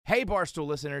Hey, Barstool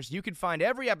listeners, you can find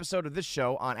every episode of this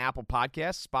show on Apple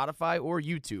Podcasts, Spotify, or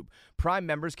YouTube. Prime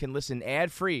members can listen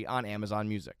ad-free on Amazon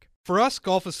Music. For us,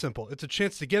 golf is simple. It's a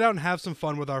chance to get out and have some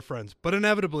fun with our friends. But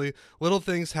inevitably, little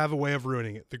things have a way of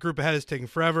ruining it. The group ahead is taking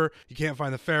forever, you can't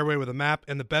find the fairway with a map,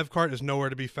 and the bev cart is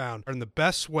nowhere to be found. And the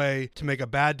best way to make a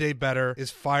bad day better is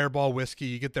Fireball Whiskey.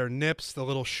 You get their nips, the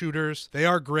little shooters. They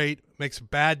are great. Makes a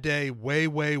bad day way,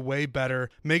 way, way better.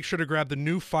 Make sure to grab the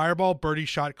new Fireball Birdie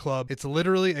Shot Club. It's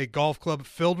literally a golf club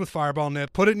filled with Fireball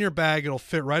nips. Put it in your bag. It'll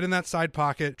fit right in that side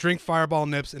pocket. Drink Fireball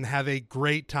nips and have a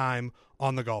great time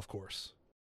on the golf course.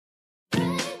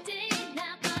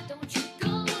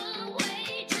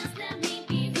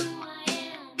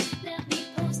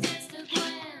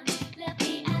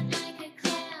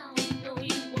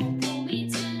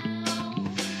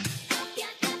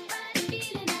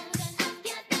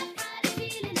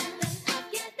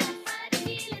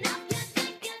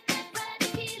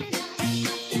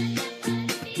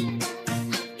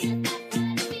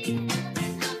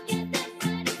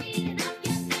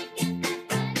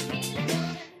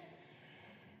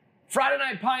 Friday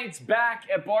Night Pints back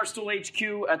at Barstool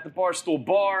HQ at the Barstool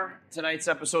Bar. Tonight's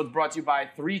episode is brought to you by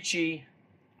 3Chi.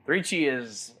 3Chi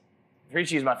is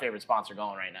my favorite sponsor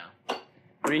going right now.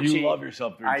 3Chi. You love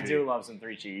yourself 3Chi. I do love some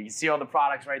 3Chi. You can see all the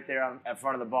products right there at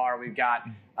front of the bar. We've got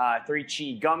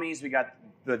 3Chi gummies. We got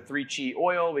the 3Chi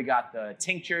oil. We got the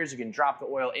tinctures. You can drop the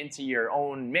oil into your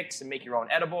own mix and make your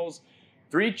own edibles.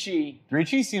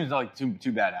 3Chi seems like too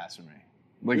badass for me.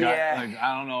 Yeah.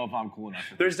 I don't know if I'm cool enough.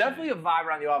 There's definitely a vibe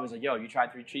around the office like, yo, you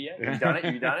tried 3Chi yet? You done it?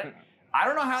 You done it? I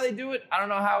don't know how they do it. I don't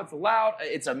know how it's allowed.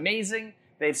 It's amazing.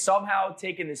 They've somehow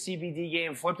taken the CBD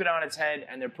game, flipped it on its head,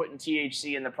 and they're putting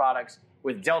THC in the products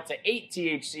with Delta 8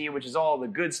 THC, which is all the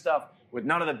good stuff with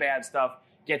none of the bad stuff.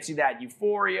 Gets you that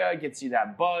euphoria, gets you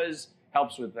that buzz,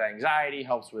 helps with anxiety,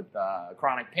 helps with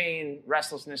chronic pain,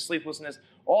 restlessness, sleeplessness,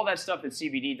 all that stuff that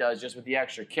CBD does just with the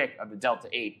extra kick of the Delta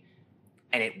 8.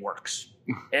 And it works.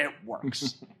 It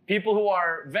works. People who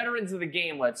are veterans of the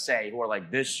game, let's say, who are like,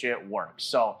 this shit works.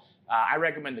 So I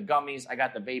recommend the gummies. I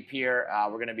got the vape here.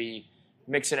 We're going to be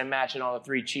mixing and matching all the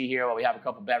 3Chi here while we have a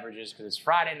couple beverages because it's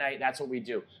Friday night. That's what we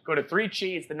do. Go to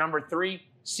 3Chi. It's the number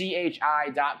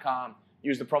 3CHI.com.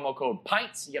 Use the promo code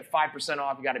PINTS. You get 5%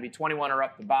 off. You got to be 21 or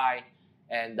up to buy.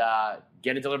 And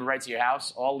get it delivered right to your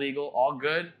house. All legal, all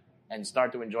good. And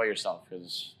start to enjoy yourself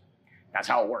because that's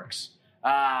how it works.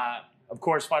 Of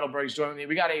course, Feidelberg's joining me.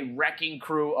 We got a wrecking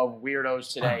crew of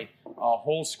weirdos today. A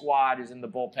whole squad is in the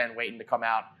bullpen waiting to come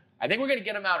out. I think we're going to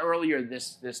get them out earlier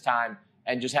this time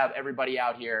and just have everybody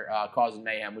out here causing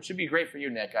mayhem, which should be great for you,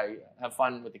 Nick. I have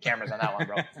fun with the cameras on that one,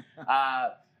 bro.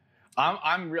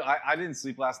 I didn't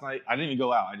sleep last night. I didn't even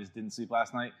go out. I just didn't sleep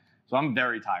last night. So I'm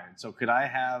very tired. So could I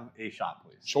have a shot,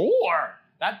 please? Sure.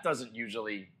 That doesn't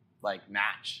usually,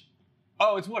 match.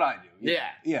 Oh, it's what I do.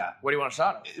 Yeah. What do you want a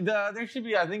shot of? There should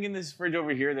be, I think in this fridge over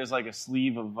here, there's like a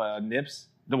sleeve of nips.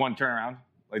 The one turn around.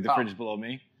 Like the fridge is below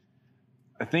me.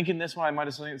 I think in this one I might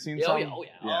have seen some. Oh, yeah.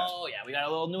 We got a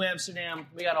little New Amsterdam.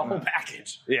 We got a whole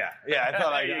package. Yeah. I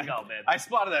thought there you go, man. I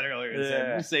spotted that earlier and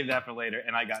said, we'll save that for later.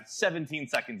 And I got 17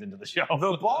 seconds into the show.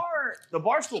 The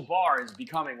Barstool Bar is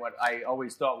becoming what I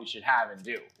always thought we should have and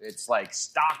do. It's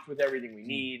stocked with everything we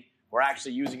need. We're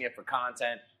actually using it for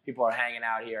content. People are hanging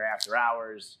out here after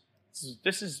hours.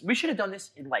 We should have done this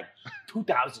in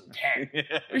 2010.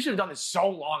 We should have done this so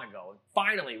long ago.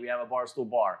 Finally, we have a Barstool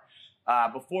Bar.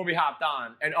 Before we hopped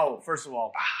on, and first of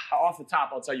all, off the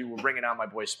top, I'll tell you, we're bringing on my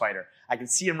boy Spider. I can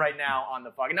see him right now on the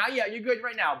fucking. Now, yeah, you're good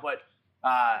right now, but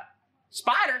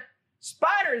Spider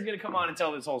is going to come on and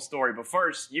tell this whole story. But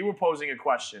first, you were posing a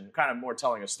question, kind of more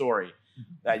telling a story,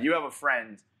 that you have a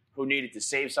friend who needed to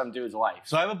save some dude's life.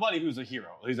 So I have a buddy who's a hero.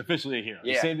 He's officially a hero.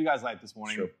 Yeah. He saved the guy's life this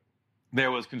morning. True.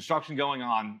 There was construction going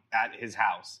on at his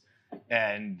house,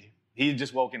 and he had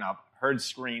just woken up, heard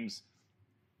screams,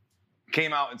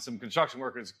 came out, and some construction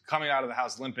workers coming out of the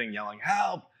house limping, yelling,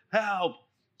 help, help.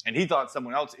 And he thought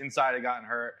someone else inside had gotten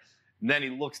hurt. And then he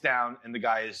looks down, and the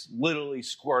guy is literally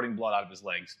squirting blood out of his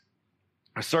legs.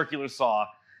 A circular saw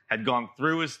had gone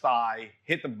through his thigh,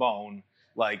 hit the bone,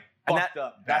 fucked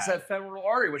up. That's that femoral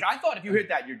artery, which I thought if you hit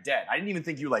that, you're dead. I didn't even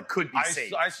think you could be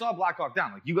saved. I saw Black Hawk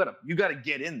Down. You gotta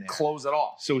get in there. Close it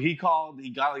off. So he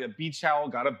got a beach towel,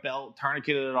 got a belt,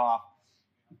 tourniqueted it off,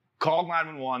 called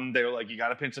 911. They were like, you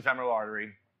gotta pinch the femoral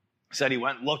artery. Said he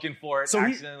went looking for it, so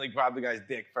accidentally grabbed the guy's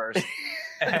dick first.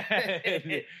 It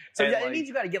means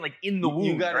you gotta get in the wound,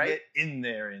 you gotta right? get in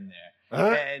there.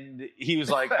 And he was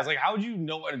like, I was like, how would you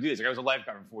know what to do this? I was a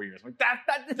lifeguard for 4 years. I'm like, that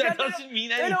doesn't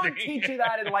mean anything. They don't teach you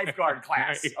that in lifeguard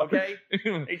class, okay?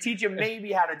 They teach you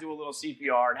maybe how to do a little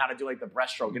CPR and how to do the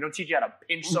breaststroke. They don't teach you how to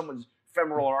pinch someone's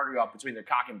femoral artery up between their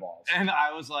cock and balls. And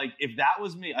I was like, if that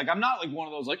was me, like, I'm not like one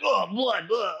of those like, oh, blood,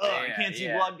 I can't see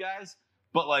blood guys.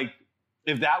 But like,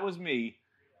 if that was me,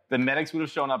 the medics would have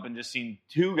shown up and just seen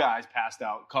 2 guys passed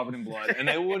out, covered in blood, and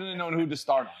they wouldn't have known who to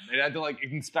start on. They'd had to like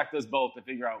inspect us both to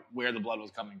figure out where the blood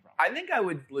was coming from. I think I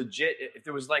would legit, if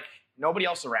there was like nobody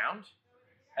else around,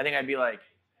 I think I'd be like,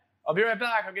 I'll be right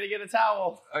back. I'm gonna get a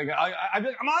towel. Like, I'd be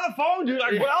like, I'm on the phone, dude.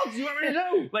 Like, what else do you want me to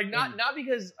do? Like not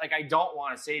because like I don't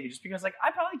want to save you, just because like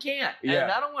I probably can't.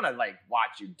 And I don't want to like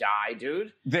watch you die,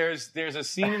 dude. There's a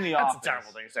scene in the That's office. a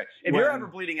terrible thing to say. If you're ever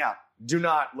bleeding out, do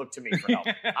not look to me for help.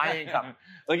 I ain't coming.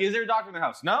 Like, is there a doctor in the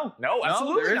house? No,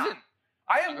 absolutely there not. isn't.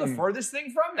 I am the furthest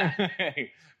thing from that.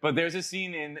 But there's a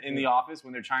scene in the office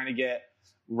when they're trying to get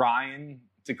Ryan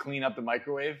to clean up the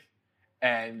microwave,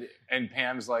 and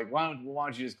Pam's like, why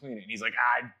don't you just clean it? And he's like,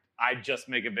 I'd just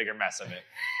make a bigger mess of it.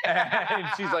 And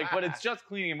she's like, but it's just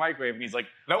cleaning a microwave. And he's like,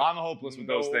 nope, I'm hopeless with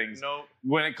those things. No.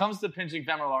 When it comes to pinching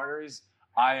femoral arteries,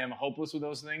 I am hopeless with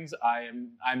those things.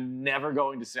 I'm never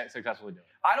going to successfully do it.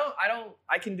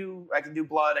 I can do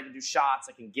blood, I can do shots,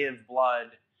 I can give blood.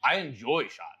 I enjoy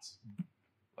shots.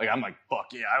 Like, I'm like, fuck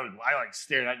yeah, I like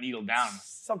stare that needle down.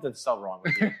 Something's so wrong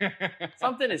with you.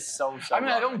 Something is so I mean,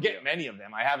 wrong I don't with get you. many of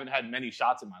them. I haven't had many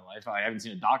shots in my life. I haven't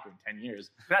seen a doctor in 10 years.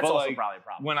 That's But, also like, probably a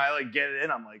problem. When I like get it in,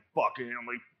 I'm like, fucking, I'm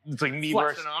like, it's like me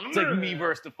Flexing versus, on 'em. it's like me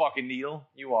versus the fucking needle.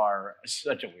 You are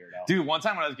such a weirdo. Dude, one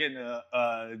time when I was getting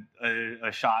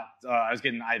a shot, I was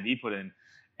getting an IV put in,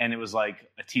 and it was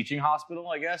like a teaching hospital,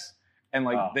 I guess. And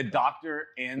like the doctor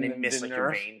and they the missed like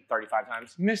your nurse vein 35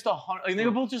 times. missed 100. Like, they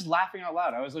were both just laughing out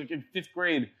loud. I was like in 5th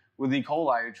grade with E.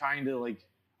 coli, trying to like,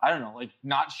 I don't know, like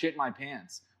not shit my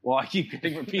pants while I keep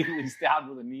getting repeatedly stabbed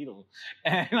with a needle.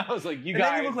 And I was like, you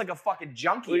guys, then you look like a fucking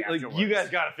junkie. like afterwards. you guys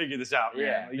got to figure this out, man.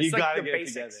 Yeah, Like, it's you like got to the get it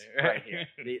basics together. right here.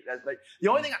 The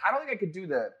only thing I don't think I could do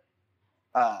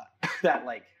that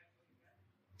like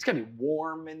it's gonna be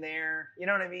warm in there. You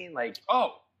know what I mean? Like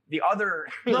the other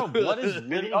Bro, blood is the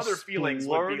literally other feelings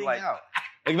would be splurting like out.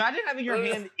 Like, imagine having your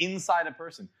hand inside a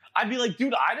person. I'd be like,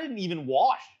 dude, I didn't even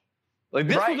wash. Like,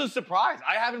 this was a surprise.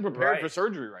 I haven't prepared for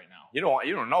surgery right now. you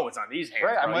don't know what's on these hands.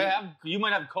 Right, bro. you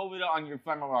might have COVID on your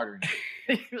femoral artery.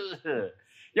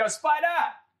 Yo, Spider!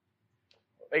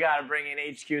 We gotta bring in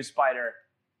HQ Spider.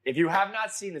 If you have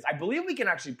not seen this, I believe we can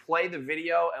actually play the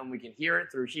video and we can hear it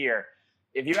through here.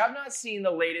 If you have not seen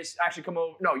the latest, actually come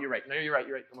over. No, you're right.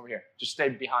 Come over here. Just stay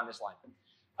behind this line.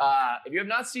 If you have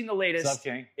not seen the latest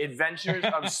Adventures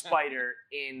of Spider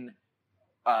in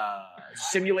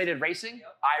simulated racing,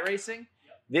 iRacing,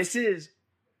 this is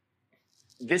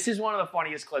one of the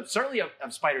funniest clips, certainly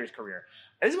of Spider's career.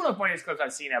 This is one of the funniest clips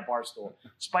I've seen at Barstool.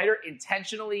 Spider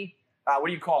intentionally, what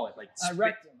do you call it? Like I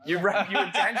wrecked him. You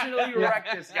intentionally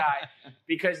wrecked this guy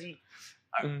because he.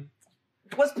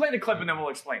 Let's play the clip and then we'll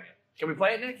explain it. Can we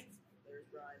play it, Nick? There's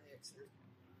Brian Hicks.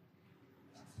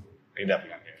 You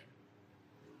definitely got here.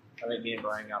 I think me and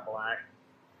Brian got black.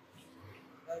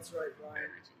 That's right, Brian.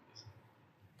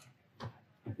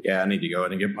 Yeah, I need to go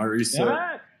ahead and get my reset.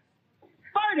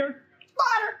 Spider!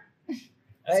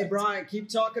 Hey, Brian, keep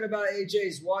talking about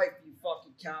AJ's wife, you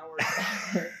fucking coward.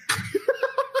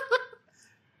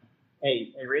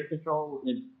 Hey, race control,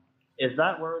 is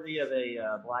that worthy of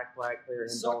a black flag clear?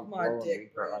 Suck my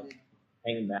dick, Brandon.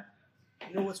 Hanging back.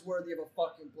 You know what's worthy of a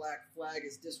fucking black flag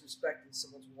is disrespecting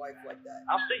someone's wife like that.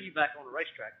 I'll see you back on the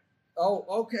racetrack. Oh,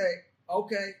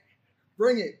 okay.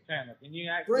 Bring it. Chandler, can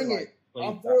you actually Bring it.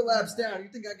 I'm 4 laps down. You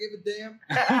think I give a damn?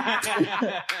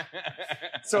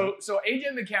 So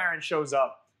AJ McCarron shows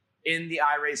up in the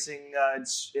iRacing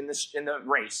in the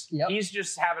race. Yep. He's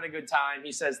just having a good time.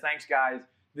 He says, "Thanks, guys."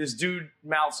 This dude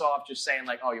mouths off, just saying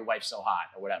like, "Oh, your wife's so hot"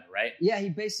 or whatever, right? Yeah, he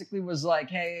basically was like,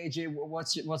 "Hey AJ,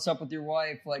 what's up with your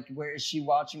wife? Like, where is she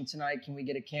watching tonight? Can we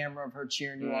get a camera of her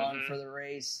cheering you on for the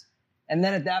race?" And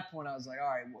then at that point, I was like, "All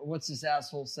right, what's this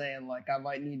asshole saying? Like, I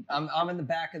might need. I'm in the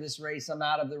back of this race. I'm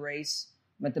out of the race.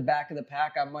 I'm at the back of the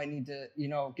pack. I might need to,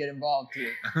 get involved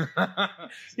here."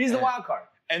 He's the wild card.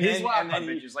 And He's then, wild and card then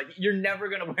bitches. Like, you're never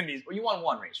gonna win these. Well, you won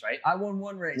one race, right? I won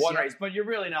one race. One yeah. race, but you're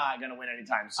really not gonna win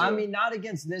anytime soon. I mean, not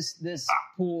against this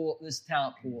pool, this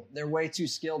talent pool. They're way too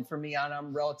skilled for me, and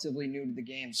I'm relatively new to the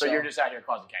game. so you're just out here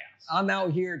causing chaos. I'm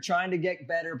out here trying to get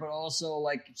better, but also,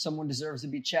 like, if someone deserves to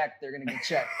be checked, they're going to get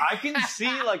checked. I can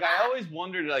see, like, I always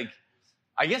wondered, like,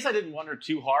 I guess I didn't wonder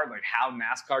too hard, like, how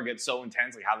NASCAR gets so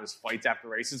intense, like, how there's fights after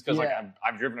races, because, like,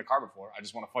 I've driven a car before. I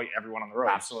just want to fight everyone on the road.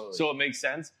 Absolutely. So it makes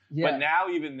sense. Yeah. But now,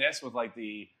 even this with, like,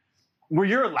 where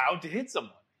you're allowed to hit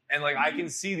someone. And, like, I can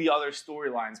see the other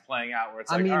storylines playing out where it's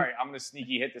like, all right, I'm going to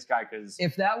sneaky hit this guy because...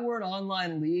 If that were an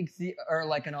online league or,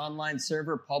 like, an online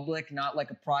server public, not like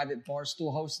a private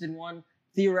Barstool hosted one,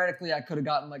 theoretically, I could have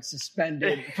gotten like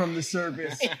suspended from the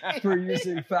service for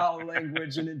using foul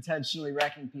language and intentionally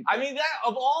wrecking people. I mean, that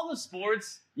of all the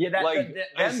sports, Yeah, that, like that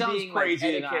that sounds being, like,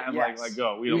 crazy. And etiquette, I'm yes. like,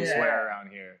 go. We don't Yeah. swear around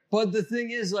here. But the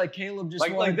thing is, like Caleb just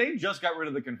Like wanted, they just got rid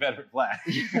of the Confederate flag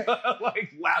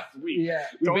like last week. yeah.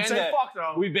 We Don't banned say that- fuck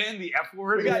though. We banned the F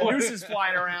word. We got nooses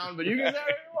flying around, but you can say whatever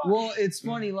you want. Well, it's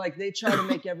funny. Like they try to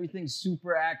make everything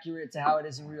super accurate to how it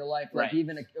is in real life. Like Right.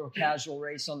 even a casual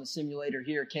race on the simulator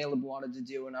here, Caleb wanted to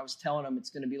do, and I was telling him it's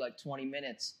going to be like 20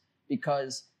 minutes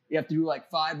because you have to do like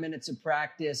 5 minutes of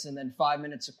practice and then 5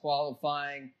 minutes of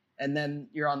qualifying, and then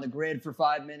you're on the grid for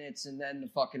 5 minutes, and then the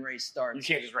fucking race starts. You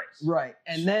can't just race. Right.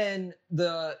 And then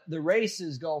the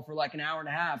races go for like an hour and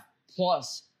a half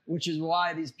plus, which is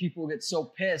why these people get so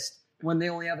pissed when they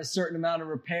only have a certain amount of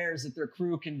repairs that their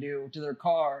crew can do to their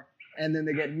car. And then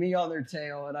they get me on their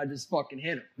tail and I just fucking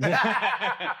hit them.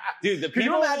 Dude, the Can you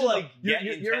people imagine? who like You're get in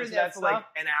intense there that for stuff. like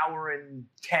an hour and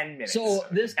 10 minutes. So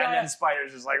this and guy, then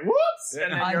Spider's just like, whoops!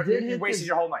 And then I you did hit wasted this-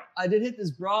 your whole night. I did hit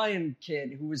this Brian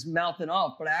kid who was mouthing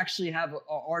off, but I actually have a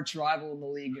arch rival in the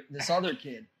league, this other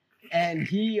kid. And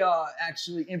he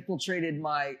actually infiltrated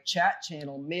my chat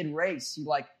channel mid-race. He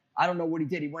I don't know what he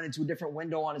did. He went into a different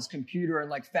window on his computer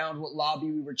and found what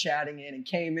lobby we were chatting in and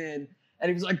came in. And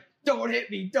he was like, don't hit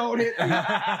me, don't hit me.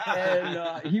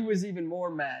 And he was even more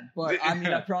mad. But I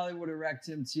mean, I probably would have wrecked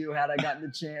him too had I gotten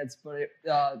the chance. But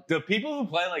The people who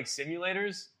play like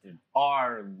simulators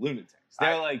are lunatics.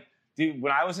 They're like, dude,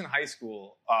 when I was in high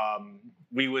school,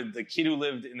 the kid who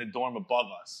lived in the dorm above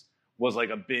us was like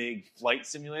a big flight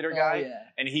simulator guy. Oh, yeah.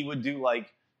 And he would do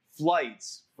like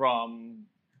flights from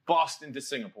Boston to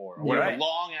Singapore or whatever, Right.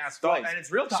 long ass So, flights. and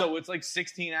it's real time. So it's like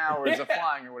 16 hours of Yeah.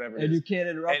 flying or whatever it and is. you can't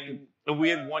interrupt him. And we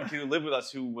had one kid who lived with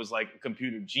us who was like a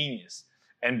computer genius.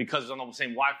 And because it was on the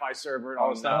same Wi-Fi server and all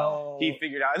this stuff, no. he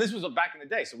figured out, and this was back in the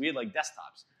day, so we had like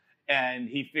desktops. And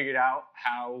he figured out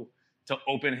how to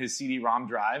open his CD-ROM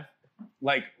drive,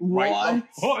 like right What?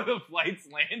 before the flights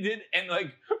landed. And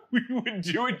like we would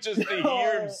do it just to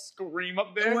hear him scream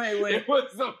up there. Wait. It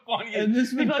was the funniest. And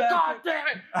this was He's like, back God damn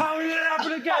it, how did it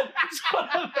happen again?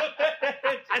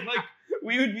 And like,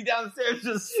 we would be downstairs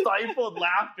just stifled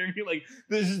laughter. And you're like,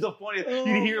 this is the funniest.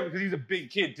 You'd hear him because he's a big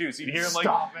kid too. So you'd hear him like,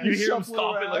 Stop it. you'd hear him Shuffle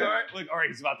stomping, like, around. all right,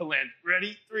 he's about to land.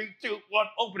 Ready? 3, 2, 1,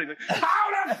 opening. Like,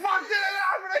 how the fuck did it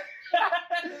happen?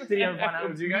 Did he ever find out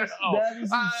it was you guys? No. That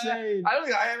is insane. I don't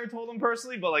think I ever told him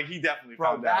personally, but like he definitely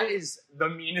Bro, found that out. is the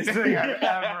meanest thing I've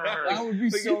ever heard. That would be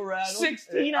Like, so rad.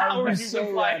 16 I would be hours you so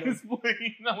can fly rad. this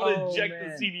plane. I'm gonna Oh, eject man.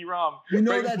 the CD-ROM. You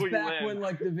know right that's before you back land. when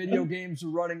like the video games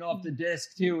were running off the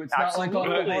disc too. It's not like on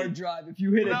the Absolutely. hard drive. If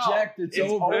you hit No, eject, it's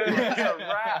over. It's a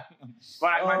wrap.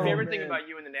 But my Oh, favorite thing man. about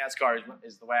you in the NASCAR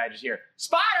is the way I just hear,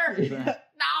 Spider!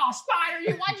 No,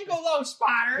 Spider! Why'd you go low,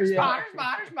 Spider? Yeah.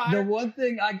 Spider! The one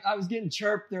thing I was getting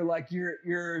chirped, they're like,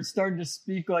 you're starting to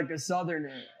speak like a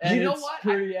Southerner. And You know it's what?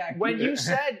 Pretty accurate. When you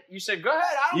said, go ahead,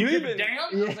 I don't You give a even- damn. I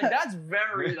was like, Yeah. that's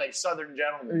very like Southern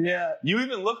gentleman. yeah, You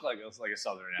even look like a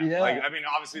Southern now. Yeah. Like, I mean,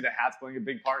 obviously the hat's playing a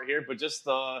big part here, but just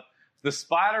the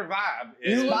Spider vibe.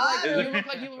 You look, like, is- you look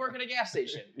like you work at a gas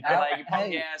station. And, like you pump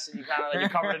Hey. gas and you kind of like you're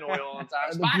covered in oil all the time.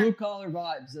 the Spider! blue collar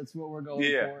vibes. That's what we're going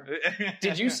yeah. for.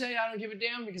 Did you say I don't give a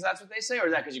damn because that's what they say, or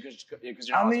is that because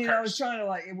you're I not mean, curse? I was trying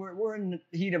to we're in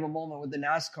the heat of a moment with the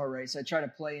NASCAR race. I try to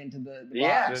play into the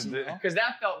Yeah. vibes, you know? Because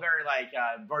that felt very like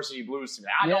Varsity Blues to me.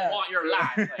 I Yeah. don't want your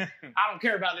life. Like, I don't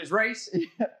care about this race.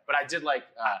 But I did like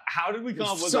How did we come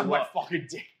up with suck the my look? fucking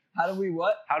dick. How do we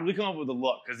what? How did we come up with the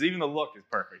look? Because even the look is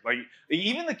perfect. Like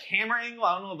even the camera angle,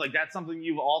 I don't know if like that's something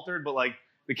you've altered, but like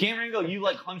the camera angle, you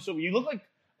like hunched over. You look like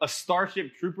a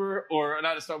Starship Trooper or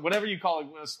not a star, whatever you call it,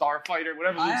 a starfighter,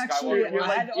 whatever. I Luke actually Skywalker. You're I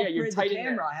like- had to yeah, you're upgrade tight the in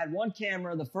there. camera. I had one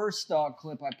camera, the first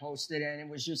clip I posted, and it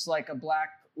was just like a black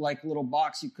little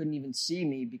box. You couldn't even see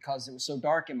me because it was so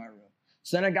dark in my room.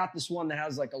 So then I got this one that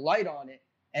has like a light on it,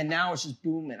 and now it's just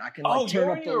booming. I can like turn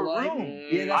you're up in the your light. room.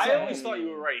 Yeah, that's I how- always thought you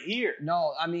were right here.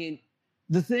 No, I mean,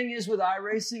 the thing is with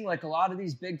iRacing, like a lot of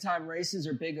these big time races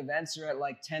or big events are at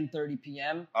like 10:30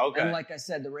 p.m. Okay. And like I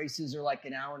said, the races are like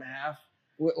an hour and a half.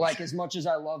 Like as much as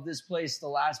I love this place, the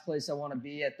last place I want to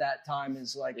be at that time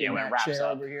is like Yeah, in when it that wraps chair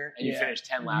up over here. And you Yeah. finish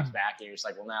 10 laps back and you're just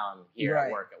like, well, now I'm here Right.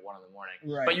 at work at 1 a.m.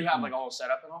 Right. But you have like a whole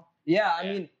setup and all? Yeah, I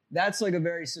Yeah. mean, that's like a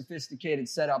very sophisticated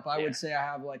setup. I Yeah. would say I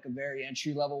have like a very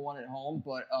entry level one at home,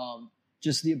 but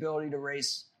just the ability to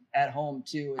race at home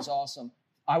too is awesome.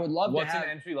 I would love What's to have. an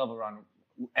entry level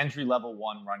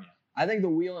one run you? I think the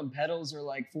wheel and pedals are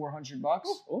like $400.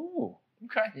 Oh,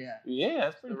 Okay. Yeah. yeah,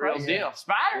 that's pretty The real pricey. deal.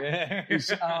 Spider!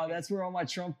 Yeah. That's where all my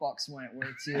Trump bucks went. Were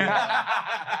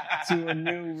to a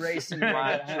new racing rig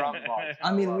My at home. Trump box.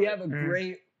 I mean, love we it. have a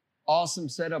great awesome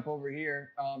setup over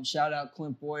here. Shout out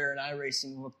Clint Boyer and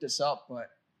iRacing who hooked us up. But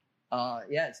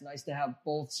yeah, it's nice to have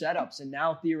both setups. And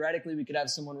now theoretically we could have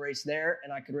someone race there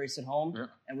and I could race at home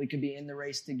and we could be in the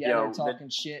race together talking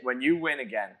shit. When you win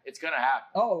again, it's going to happen.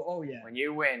 Oh yeah. When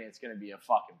you win, it's going to be a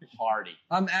fucking party.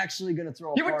 I'm actually going to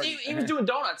throw a party. He was doing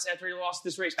donuts after he lost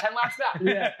this race 10 laps back.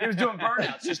 Yeah. He was doing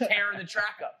burnouts, just tearing the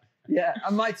track up. Yeah,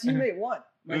 my teammate won.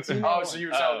 So you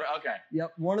were celebrating. Okay.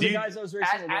 Yep, one of the guys I was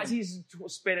racing with. As he's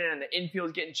spinning and the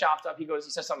infield's getting chopped up, he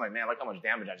says something like, "Man, look how much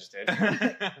damage I just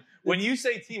did." When you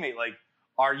say teammate, like,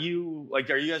 are you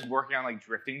guys working on like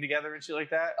drifting together and shit like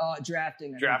that?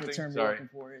 Drafting. I Drafting, think the term sorry. you're looking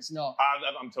for is no.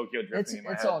 I'm Tokyo drifting in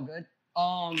my it's head. all good.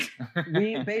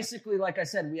 We basically, like I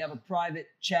said, we have a private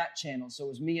chat channel. So it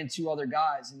was me and 2 other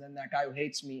guys, and then that guy who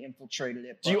hates me infiltrated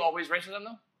it. Do you always race with them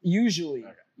though? Usually.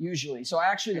 So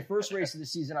actually, the first race of the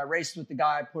season, I raced with the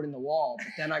guy I put in the wall, but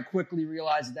then I quickly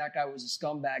realized that guy was a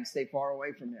scumbag. Stay far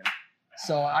away from him.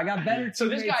 So I got better. So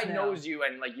this guy now. knows you,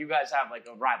 and like you guys have like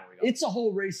a rivalry. It's a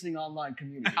whole racing online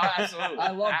community. Oh, absolutely.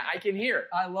 I love it. I can hear it.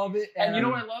 I love it. And you know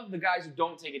what I love? The guys who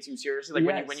don't take it too seriously.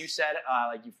 Like Yes. when you said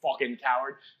like you fucking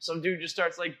coward, some dude just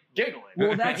starts like giggling.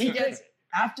 Well, and that's he the gets thing. it.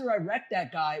 After I wrecked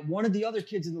that guy, one of the other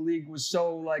kids in the league was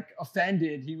so like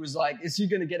offended. He was like, "Is he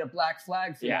going to get a black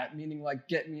flag for that?" Meaning like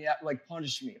get me out, like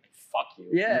punish me. Fuck you.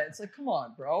 Yeah, it's like, come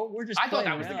on, bro. We're just. I thought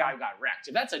that playing was the around. guy who got wrecked.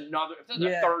 If that's a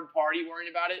Yeah. third party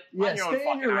worrying about it, Yeah, on your own stay in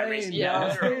fucking your iRacing. lane, Yeah, bro.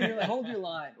 literally. Stay in your lane. Hold your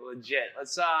line. Legit.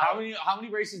 Let's How many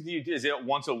races do you do? Is it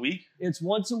once a week? It's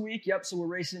once a week. Yep. So we're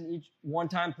racing one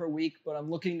time per week, but I'm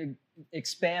looking to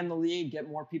expand the league, get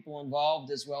more people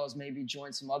involved, as well as maybe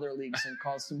join some other leagues and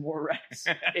cause some more wrecks.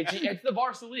 it's the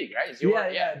Barstool League, right? It's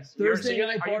Yeah. Thursday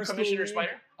night are you Barstool Commissioner League.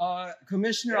 Spider?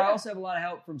 Commissioner. Yeah. I also have a lot of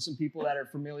help from some people that are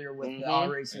familiar with the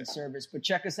iRacing service. But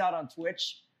check us out on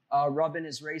Twitch. Rubbin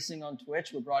is Racing on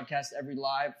Twitch. We broadcast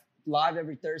live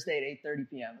every Thursday at 8:30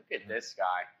 p.m. Look at this guy.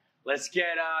 Let's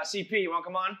get CP. You want to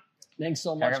come on? Thanks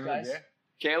so much, guys.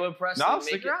 Caleb Preston. No, make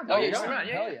stick it- around. Oh, There yeah, you stick go. around.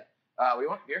 Hell Yeah. yeah. We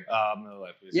want beer? Miller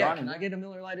Lite, please. Yeah, can I get a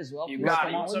Miller Lite as well? You please? got it. Come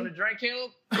You on. want something to drink,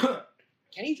 Caleb?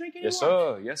 Can you drink anymore? Yes,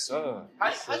 sir. Yes, sir.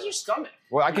 How's your stomach?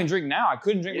 Well, I can drink now. I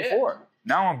couldn't drink Yeah. before.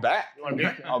 Now I'm back. You want a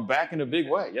beer? I'm back in a big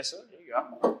way. Yes, sir. There you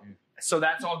go. So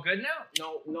that's all good now?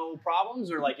 No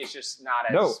problems? Or like it's just not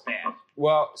as No. bad?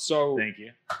 Well, so Thank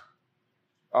you.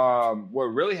 what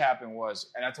really happened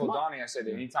was, and I told Donnie, I said,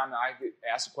 anytime that I could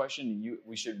ask a question,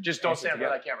 we should Just don't answer stand in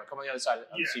front together. of that camera. Come on the other side of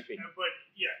the CP. But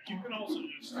yeah, you can also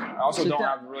just I also Sit don't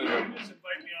down. have really. just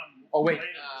invite me on. Oh, wait.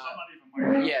 later, 'cause I'm not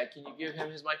even Yeah, can you give him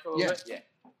his mic for a little bit?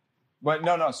 Yeah. But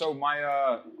no. So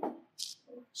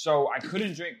so I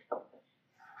couldn't drink.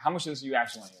 How much of this do you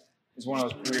actually want to hear? It's one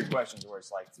of those weird questions where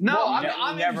it's like, No, you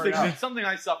I'm never interested 'cause know. it's something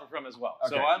I suffer from as well.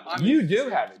 Okay. So I'm you do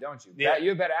have it, don't you? Yeah. You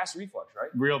have bad acid reflux, right?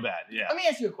 real bad. Yeah. Let me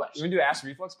ask you a You question. want to do acid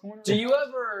reflux corner? Do you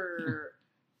ever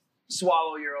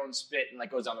swallow your own spit and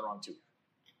like goes down the wrong tube?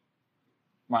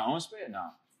 My own spit? No,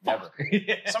 never.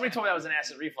 Somebody told me that was an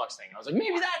acid reflux thing. I was like,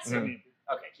 maybe that's it.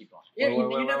 Okay, keep going. Wait,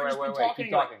 Yeah, you never just been talking.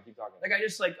 Keep talking. Keep talking. Like I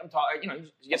just like I'm talking. You know,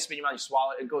 you get spit in your mouth, you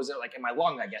swallow it, it goes in like in my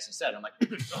lung, I guess instead. I'm like,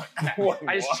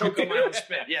 I just choke on my own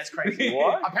spit. Yeah, it's crazy.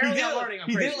 What? Apparently, I'm learning. I'm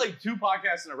He crazy. did it like 2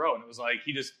 podcasts in a row, and it was like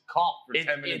he just coughed for 10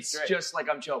 minutes It's straight. just like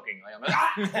I'm choking. Like I'm like,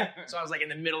 ah! So I was like in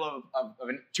the middle of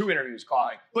 2 interviews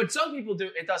coughing. But some people do.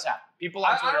 It does happen. People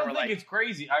on I Twitter don't are think like, it's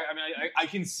crazy. I mean, I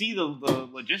can see the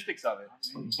logistics of it,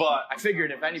 but I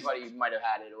figured if anybody might have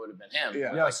had it, it would have been him.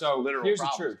 Yeah. Yeah, so literal here's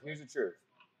problems. the truth. Here's the truth.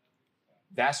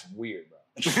 That's weird, bro.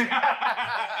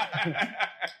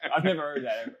 I've never heard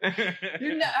that ever.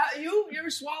 You ever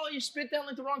swallow your spit down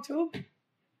like the wrong tube?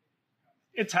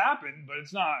 It's happened, but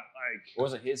it's not like It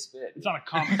wasn't his spit. it's not a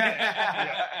common thing.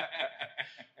 Yeah.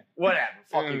 Whatever.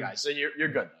 Fuck you guys. So you're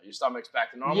good though. Your stomach's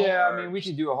back to normal. Yeah, or- I mean, we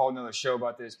could do a whole nother show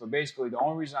about this, but basically, the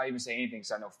only reason I even say anything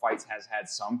is I know Fights has had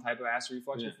some type of acid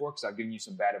reflux before because I've given you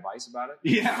some bad advice about it.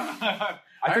 yeah,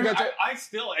 I think I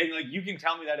still, and like you can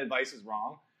tell me that advice is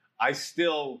wrong. I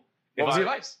still. What was the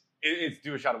advice? It's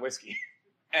do a shot of whiskey,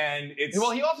 and it's.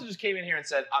 Well, he also just came in here and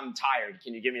said, "I'm tired.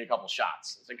 Can you give me a couple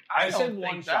shots?" It's like I don't said think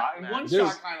one that, shot, and man. one Dude,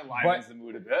 shot kind of lightens the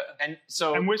mood a bit. And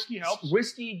so And whiskey helps.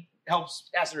 Whiskey helps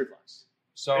acid reflux.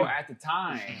 So at the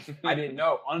time, I didn't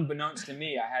know. Unbeknownst to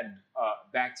me, I had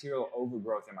bacterial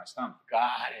overgrowth in my stomach.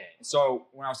 Got it. So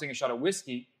when I was taking a shot of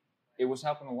whiskey, it was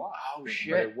helping a lot. Oh, But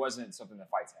shit. it wasn't something that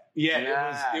Fights had. Yeah,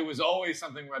 Yeah. it was always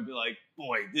something where I'd be like,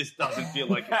 boy, this doesn't feel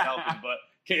like it's helping, but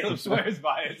Caleb swears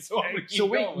by it, so I'm gonna keep So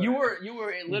wait, going with you it.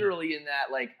 were literally in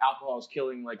that like alcohol is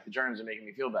killing like the germs and making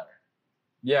me feel better.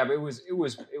 Yeah, but it was making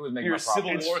You're my problem.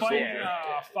 civil It's war fighting soldier.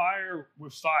 fire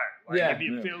with fire. Like, Yeah.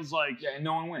 it feels like. Yeah, and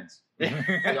no one wins. The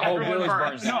whole Everyone village burns.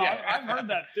 burns No, down. I've heard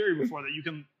that theory before that you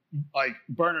can like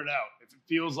burn it out. If it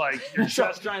feels like your That's what I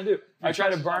was chest, trying to do. I tried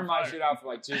to chest is burn on my fire. shit out for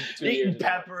like two Eating years.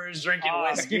 peppers, drinking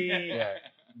whiskey. Yeah.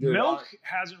 Dude, milk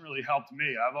hasn't really helped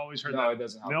me. I've always heard No, that it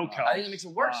doesn't help. milk No. helps. I think it makes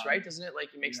it worse, right? Doesn't it?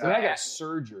 Like it makes And I the got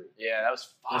surgery. Yeah, that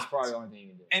was That's fucked. probably the only thing you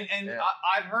can do. And Yeah.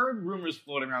 I've heard rumors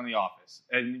floating around the office,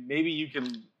 and maybe you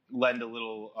can lend a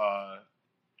little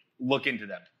look into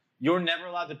them. You're never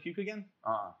allowed to puke again.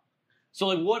 So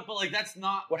like what? But like that's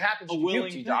not. What happens A if you willing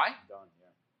puke? Do you thing. die? Done, yeah.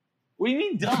 What do you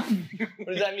mean done? What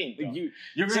does that mean? Like,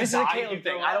 you're See, gonna this is a die if Caleb you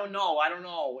throw thing. up? I don't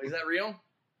know. Is that real?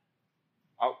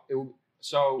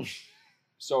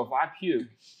 So if I puke,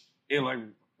 it like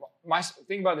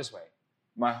think about it this way.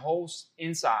 My whole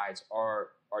insides are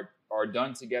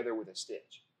done together with a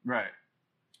stitch. Right.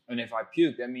 And if I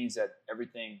puke, that means that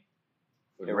everything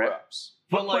erupts.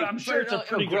 But like, I'm sure it's a it'll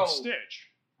pretty grow. good stitch.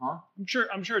 Huh?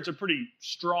 I'm sure it's a pretty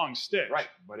strong stitch. Right.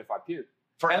 But if I puke,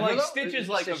 And like though? stitches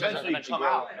like Stitches eventually come grow.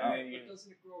 out. And then you,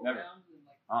 Doesn't it grow Never. around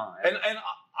and like and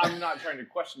I'm not trying to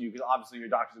question you because obviously your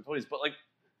doctors have told you this, but like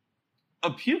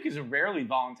a puke is a rarely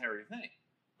voluntary thing.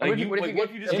 Like What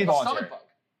if you just get get a involuntary. stomach bug?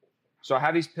 so I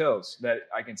have these pills that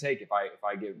I can take if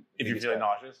I get if you're feeling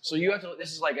nauseous. So you have to.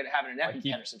 This is like having an I EpiPen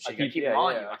keep- or some shit. I You gotta keep- keep yeah, them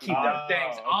on yeah, you. I I keep keep them Oh,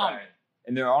 things okay. on me.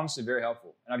 and they're honestly very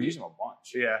helpful. And I've used them a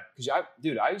bunch. Yeah. Because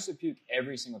I used to puke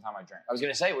every single time I drank. I was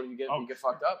gonna say, what if you get Oh. you get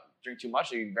fucked up, drink too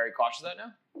much? Are you very cautious of that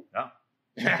now? No.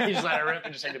 You just let it rip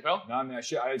and just take the pill. No, I mean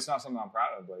it's not something I'm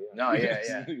proud of, but yeah. No,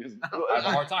 yeah. I have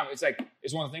a hard time.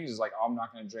 It's one of the things is like I'm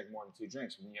not going to drink more than 2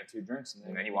 drinks. When you have 2 drinks, and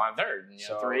And then you want a third, and you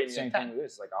so have 3, and you same have thing 10. with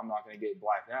this. Like I'm not going to get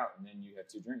blacked out, and then you have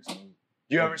 2 drinks. And Do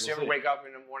you we'll ever see. wake up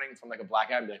in the morning from like a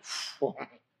blackout and be like,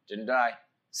 didn't die?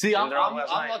 See, I'm They're on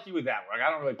last night. lucky with that. Like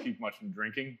I don't really puke much from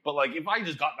drinking, but like if I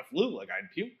just got the flu, like I'd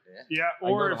puke. Yeah. I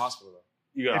go Or to if, the hospital though.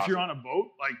 You got if you're on a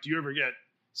boat, like, do you ever get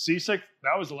seasick?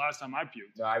 That was the last time I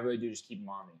puked. No, I really do just keep them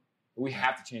on me. But we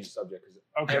have to change the subject because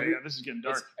Okay, yeah, this is getting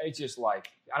dark. it's just like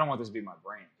I don't want this to be my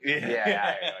brain.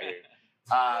 Yeah.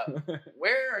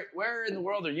 Where in the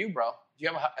world are you, bro? Do you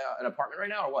have an apartment right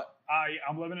now or what?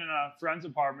 I'm living in a friend's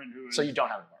apartment who is. So you don't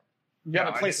have an apartment. You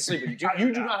have a place to sleep, but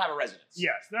you do not have a residence.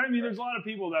 Yes, I mean, there's a lot of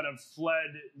people that have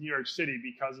fled New York City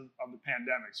because of the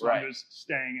pandemic. So Right. I'm just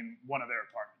staying in one of their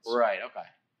apartments. Right. Okay.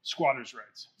 Squatters'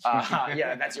 rights.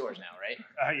 Yeah, that's yours now, right?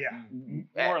 Yeah,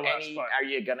 more or less. But Are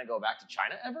you gonna go back to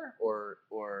China ever, or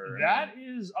that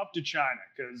is up to China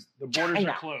because the borders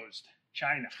China. are closed.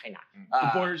 China. China? The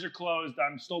borders are closed.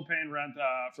 I'm still paying rent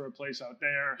for a place out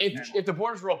there. And If the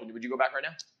borders were open, would you go back right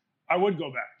now? I would go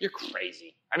back. You're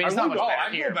crazy. I mean, it's not much better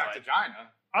I'd here. go back to China.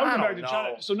 I would I go back don't to know.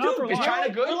 China. So not for Is long.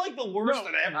 China good? We're like the worst No,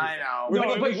 at everything. I know. No,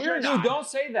 but it was we're just- not. Dude, don't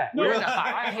say that. No, We're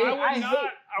I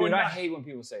not. would not. hate when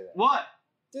people say that. What?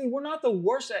 Dude, we're not the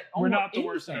worst at We're almost not the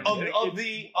worst at anything.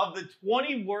 it. Of the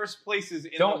 20 worst places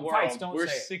in Don't the world, fights, don't we're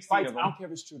say it. 16 Fights, of I don't them. care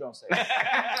if it's true, don't say it.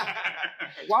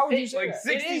 Why would you say Like that?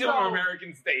 60 is, of them are though.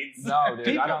 American states. No,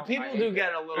 dude. I don't, People I hate do that.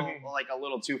 get a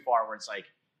little too far where it's like,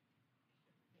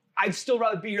 I'd still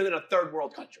rather be here than a third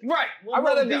world country. Right. Well, I'd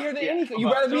rather no be doubt. here than Yeah. anything.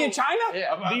 You'd rather be in So- China?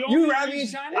 Yeah. The You'd only rather be in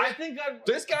reason- China? I think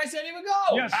This guy said he would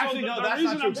go. Yeah, so Actually, the, no, the that's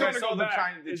reason not true, I'm trying because to I go saw the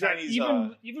back the is that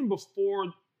Chinese, even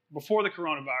before the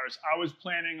coronavirus, I was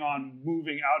planning on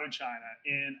moving out of China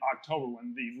in October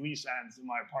when the lease ends in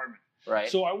my apartment. Right.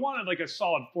 So I wanted like a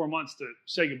solid 4 months to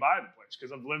say goodbye to the place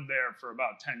because I've lived there for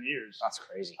about 10 years. That's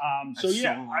crazy. So That's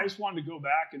yeah, so long. I just wanted to go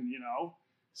back and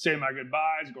say my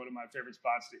goodbyes, go to my favorite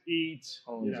spots to eat.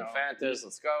 Homes and Fantas,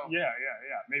 let's go. Yeah.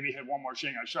 Maybe hit one more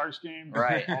Shanghai Sharks game.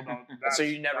 Right. Although So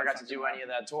you never got to do any of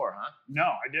that tour, huh? No,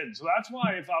 I didn't. So that's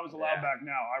why if I was allowed Yeah. back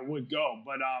now, I would go.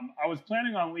 But I was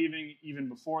planning on leaving even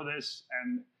before this,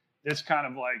 and this kind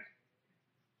of like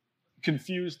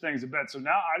confused things a bit. So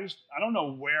now I don't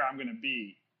know where I'm going to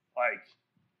be like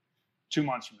 2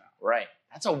 months from now. Right.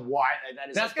 That's a wild. That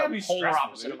is That's like gotta the be polar stressful,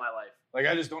 opposite dude. of my life. Like,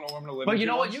 I just don't know where I'm going to live. But in you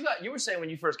 2 know what? months. You were saying when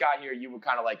you first got here, you were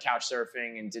kind of like couch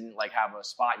surfing and didn't like have a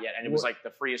spot yet, and it was like the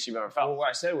freest you've ever felt. Well, what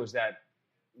I said was that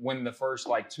when the first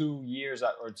like 2 years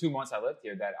or 2 months I lived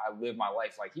here, that I live my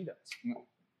life like he does.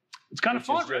 It's kind of Which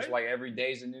fun, is just right? like every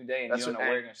day's a new day, and That's you don't what- know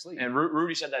where you're gonna sleep. And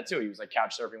Rudy said that too. He was like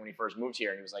couch surfing when he first moved here,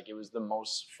 and he was like, it was the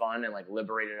most fun and like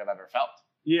liberated I've ever felt.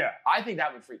 Yeah. I think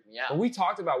that would freak me But out. we've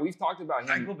talked about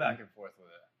I him. go back and forth with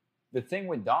it. The thing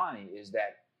with Donnie is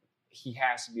that he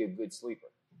has to be a good sleeper.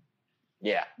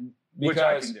 Yeah. Which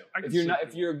I Because can do. I can if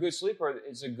sleep you're a good sleeper,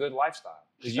 it's a good lifestyle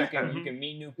because you can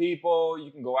meet new people,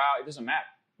 you can go out. It doesn't matter.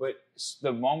 But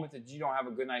the moment that you don't have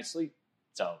a good night's sleep,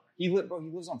 So he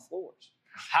lives on floors.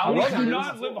 How I do love you it.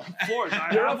 not live on floors? I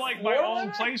You're have a like my floor own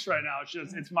liver? place right now.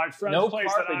 It's my friend's No place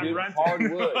carpet, that I'm dude. renting.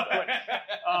 Hardwood.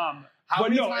 How But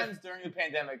many no, times during the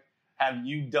pandemic have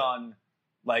you done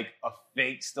like a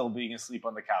fake still being asleep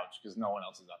on the couch because no one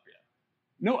else is up yet?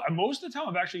 No, most of the time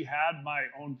I've actually had my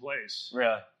own place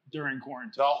Really? during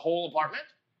quarantine. The whole apartment?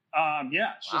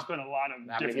 Yeah, it's just been a lot of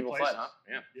How many different people places. fled, huh?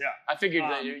 Yeah. Yeah. I figured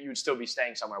that you would still be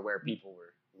staying somewhere where people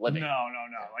were living. No.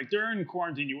 Like during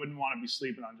quarantine, you wouldn't want to be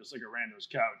sleeping on just like a rando's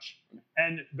couch.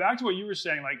 And back to what you were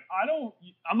saying, like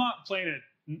I'm not playing it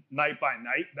night by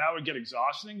night. That would get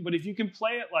exhausting. But if you can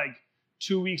play it like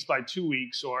 2 weeks by 2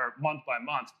 weeks or month by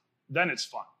month, then it's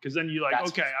fun. Because then you're like,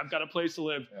 That's okay, I've got a place to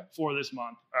live for this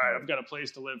month. All right, I've got a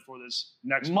place to live for this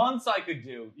next month. Months I could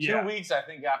do. 2 Yeah. weeks, I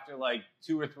think after like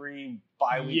 2 or 3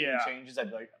 bi-weekly Yeah. changes, I'd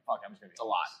be like, fuck, I'm just going to It's a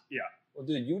lot. Well,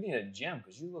 dude, you need a gym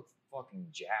because you look fucking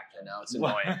jacked. I know, it's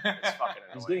annoying. It's fucking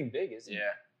He's annoying. getting big, isn't he? Yeah.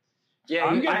 Yeah,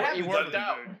 I'm you, getting- I haven't you worked done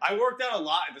out. it, dude. I worked out a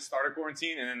lot at the start of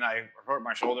quarantine, and then I hurt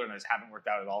my shoulder, and I just haven't worked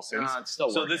out at all since. It's still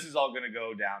So working. this is all going to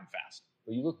go down fast.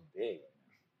 But you look big.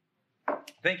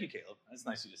 Thank you, Caleb. That's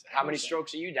nice of you to say. How many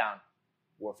strokes are you down?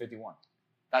 Well, 51.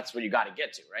 That's what you got to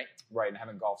get to, right? Right, and I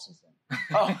haven't golfed since then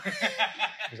Oh,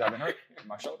 because I've been hurt in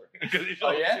my shoulder.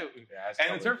 Oh, yeah? Yeah,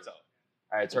 And the turf toe.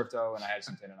 I had turf toe and I had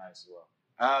some tendonitis as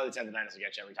well. the tendonitis will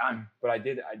get you every time. But I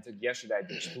took yesterday. I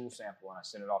did a stool sample and I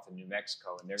sent it off to New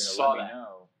Mexico, and they're going to Saw let me that.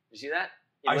 know. You see that?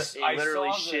 I He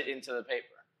literally saw the- shit into the paper.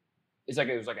 It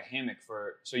was like a hammock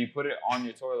so you put it on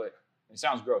your toilet. It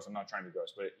sounds gross. I'm not trying to be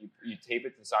gross, but you tape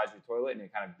it to the sides of your toilet and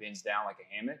it kind of bends down like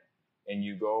a hammock, and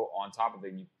you go on top of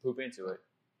it and you poop into it,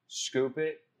 scoop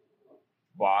it,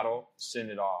 bottle, send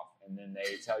it off, and then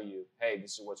they tell you, hey,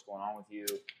 this is what's going on with you.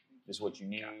 This is what you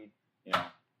need. You know.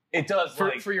 It does For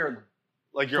like your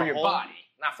like for your whole body,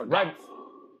 not for Right. golf.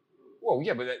 Well,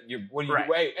 yeah, but what do you Right.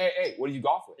 wait? Hey, what do you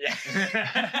golf with?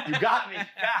 Yeah. You got me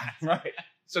fast. Right.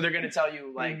 So they're going to tell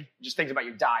you, like, just things about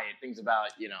your diet, things about,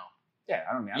 Yeah,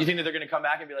 I don't mean. You think that they're going to come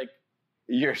back and be like,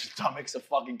 your stomach's a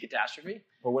fucking catastrophe?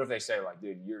 But what if they say like,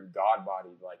 dude, you're God body,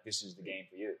 like this is the game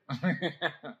for you?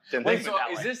 Didn't Wait, think of so it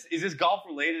that is way. this golf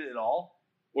related at all,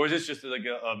 or is this just like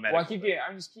a medical?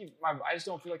 Well, I just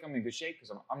don't feel like I'm in good shape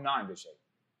because I'm not in good shape.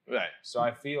 Right. So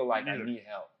I feel like I Neither. need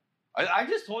help. I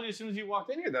just told you as soon as you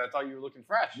walked in here that I thought you were looking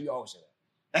fresh. You always say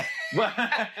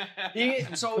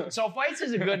that. So Fights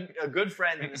is a good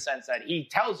friend in the sense that he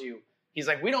tells you, he's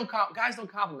like, guys don't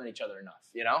compliment each other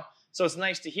enough, So it's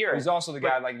nice to hear. He's also the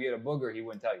guy like if you had a booger, he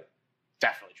wouldn't tell you.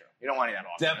 Definitely true. You don't want any of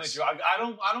that Definitely awkwardness.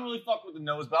 true. I don't really fuck with the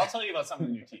nose, but I'll tell you about something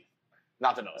in your teeth.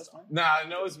 Not the nose. though. Nah, the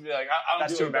nose would be like, I don't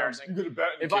That's do too it. embarrassing. You could have bet.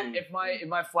 If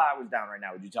my flat was down right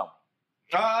now, would you tell me?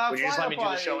 Would you just let me do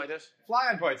the show like this? Fly,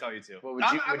 I'd probably tell you to. Well, would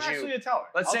I'm you- actually a teller.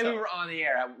 Let's I'll say we tell. were on the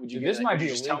air. Would you? Dude, give this me, might would be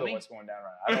you just tell illegal. me? What's going down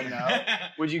right now? I don't know.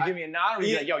 Would you give me a nod, or would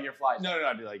you be like, "Yo, your fly's No,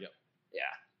 I'd be like, yo.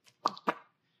 Yeah.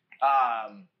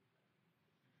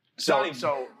 Not even-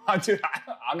 So Dude,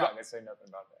 I'm not gonna say nothing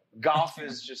about that. golf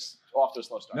is just off to a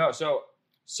slow start. No,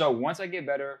 so once I get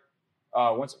better,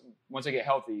 once I get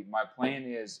healthy, my plan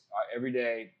is every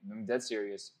day. I'm dead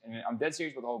serious, and I'm dead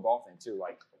serious with the whole golf thing too.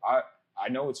 Like I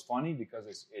know it's funny because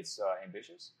it's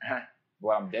ambitious, but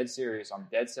I'm dead serious. I'm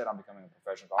dead set on becoming a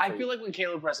professional golfer. I feel like when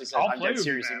Caleb Presley says I'll I'm play dead with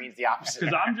you, serious, he man. means the opposite.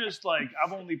 Because I'm just like,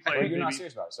 I've only Well, played you're not maybe.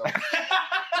 serious about it. So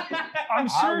I'm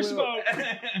serious will.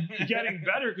 about getting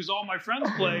better because all my friends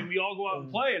play and we all go out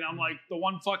and play, and I'm like the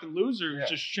one fucking loser Yeah.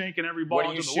 just shanking every ball What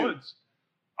do into you the shoot? woods.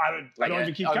 I don't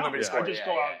even keep oh, count. nobody I scored, just yeah,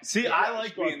 go yeah. out. See, Yeah, I like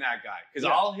just go out. being that guy because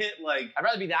Yeah. I'll hit like I'd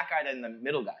rather be that guy than the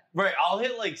middle guy. right. I'll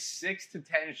hit like 6 to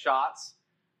 10 shots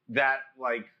that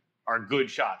like are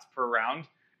good shots per round,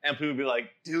 and people will be like,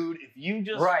 "Dude, if you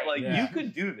just Right. like Yeah. you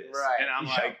could do this," Right. and I'm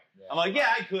Yeah. like,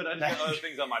 "Yeah, I could. I just got other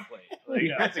things on my plate." Like,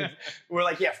 Yeah. that's We're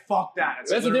like, yeah, fuck that.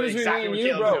 that's the literally difference exactly between what me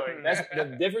and you, Caleb's bro. doing. That's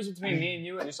the difference between me and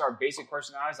you and just our basic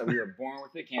personalities that we are born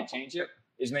with it, can't change it.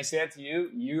 Is when they say that to you,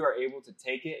 you are able to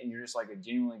take it, and you're just like a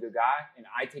genuinely good guy, and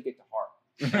I take it to heart.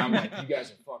 And I'm like, you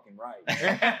guys are fucking right.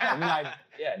 And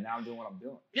then now I'm doing what I'm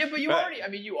doing. Yeah, but you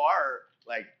already, you are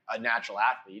like a natural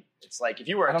athlete. It's like if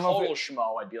you were I a don't know if total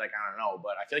schmo, I'd be like, I don't know,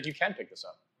 but I feel like you can pick this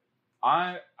up.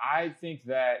 I think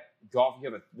that golf,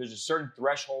 there's a certain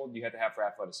threshold you have to have for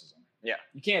athleticism. Yeah.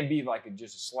 You can't be like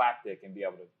just a slapdick and be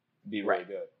able to be really Right.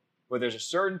 good. But there's a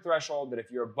certain threshold that if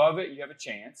you're above it, you have a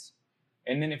chance.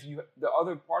 And then the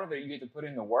other part of it, you get to put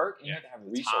in the work and you have to have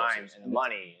the The time resources and the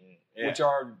money. And, which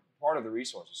are part of the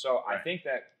resources. So I Right. think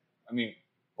that,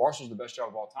 Barstool's the best job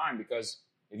of all time because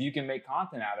if you can make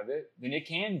content out of it, then it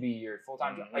can be your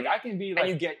full-time job. Like I can be like,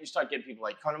 and you start getting people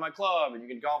like, come to my club and you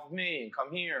can golf with me and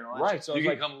come here and all that right. So you it's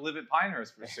can like, come live at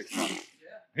Pinehurst for 6 months.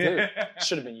 dude, shit.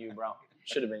 Should have been you, bro.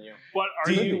 Should have been you. But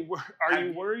Do are you-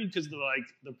 you worried because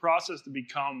the process to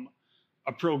become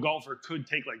a pro golfer could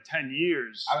take like 10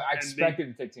 years? I and expect it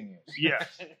to take 10 years. Yeah.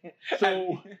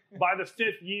 So by the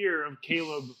 5th year of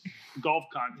Caleb golf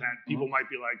content, people might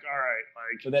be like, all right,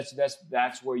 like. But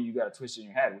that's where you got to twist in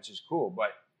your head, which is cool.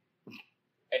 But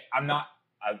I'm not.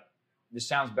 This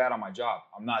sounds bad on my job.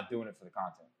 I'm not doing it for the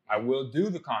content. I will do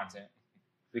the content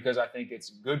because I think it's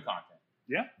good content.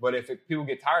 Yeah. But if people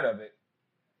get tired of it,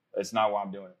 that's not why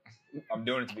I'm doing it. I'm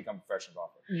doing it to become a professional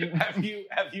golfer.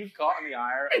 Have you caught in the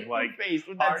ire of like face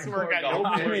with that smirk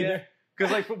on your face.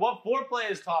 Because like what foreplay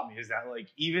has taught me is that like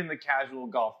even the casual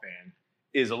golf fan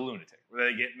is a lunatic.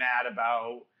 Where they get mad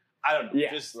about I don't know,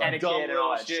 just like etiquette dumb and little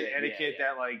all that shit, shit. etiquette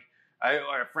Yeah. that like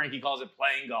or Frankie calls it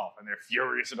playing golf, and they're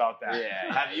furious about that.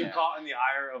 Yeah, Have you yeah. caught in the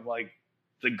ire of like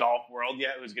the golf world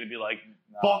yet? Who's going to be like,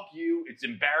 No. "Fuck you! It's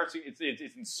embarrassing. It's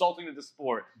insulting to the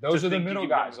sport." Those to are the think you middle can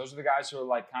guys. go- Those are the guys who are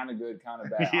like kind of good, kind of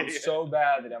bad. I'm Yeah. so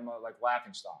bad that I'm a like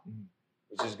laughing stock,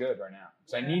 which is good right now.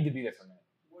 So I need to be there for a minute.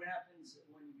 What happens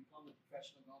when you become a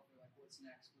professional golfer? Like, what's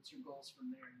next? What's your goals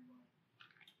from there?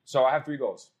 So I have 3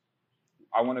 goals.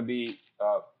 I want to be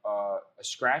a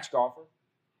scratch golfer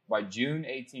by June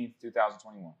 18th,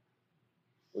 2021,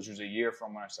 which was a year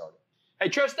from when I started. Hey,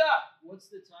 Trista! What's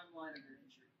the timeline of your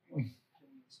injury? When can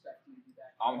we expect you to be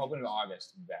back? I'm hoping in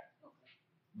August to be back. Okay.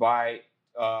 By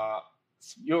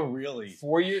You're really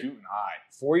 4 years. shooting high,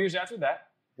 4 years after that,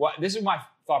 well, this is my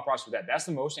thought process with that. That's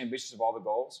the most ambitious of all the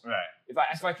goals. right?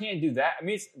 If I can't do that, I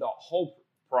mean, the whole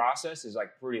process is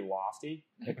like pretty lofty,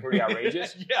 and pretty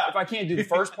outrageous. Yeah. If I can't do the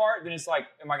first part, then it's like,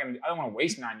 I don't want to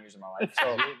waste 9 years of my life.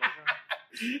 So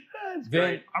That's then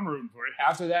great. I'm rooting for you.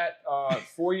 after that,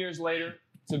 4 years later,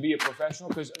 to be a professional,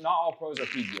 because not all pros are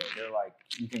PGA. They're like,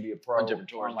 you can be a pro On different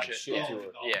tours on and like shit. shit Yeah. tour.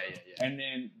 Yeah. And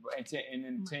then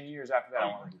 10 years after that, I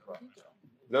want to be pro. So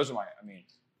those are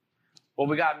Well,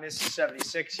 we got Miss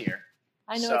 76 here.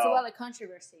 I know So- it's a lot of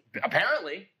controversy.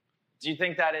 Apparently, do you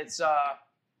think that it's?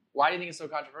 Why do you think it's so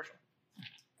controversial?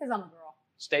 Because I'm a girl.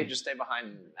 Just stay behind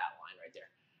that line right there.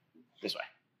 This way.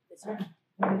 This way.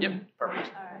 Yep,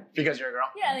 perfect. All right. Because you're a girl.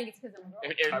 Yeah, I think it's because I'm a girl.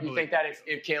 If you think that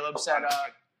if Caleb said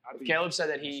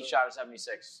that he shot a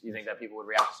 76, you think that people would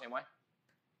react the same way?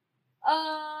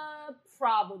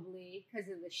 Probably because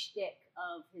of the shtick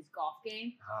of his golf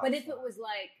game. But if it was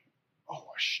like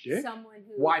someone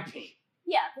who YP.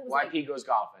 yeah, if it was like YP goes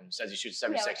golfing, says he shoots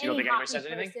 76. You don't any think anybody hockey says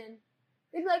anything? person,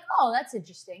 they'd be like, "Oh, that's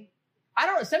interesting." I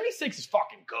don't know. 76 is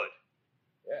fucking good.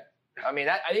 Yeah. I mean,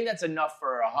 I think that's enough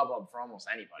for a hubbub for almost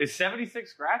anybody. Is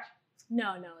 76 scratch?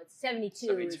 No, it's 72.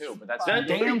 72, but that's fine.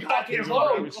 damn fucking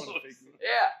close.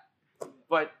 Yeah.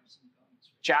 But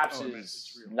Chaps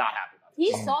is not happy about this.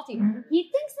 He's salty. He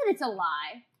thinks that it's a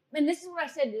lie. And this is what I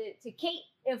said to Kate.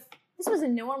 If this was a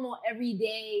normal,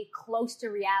 everyday, close to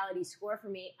reality score for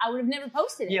me, I would have never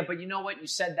posted it. Yeah, but you know what? You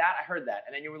said that. I heard that.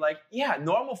 And then you were like, yeah,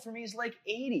 normal for me is like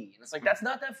 80. And it's like, that's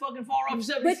not that fucking far off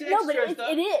 76. But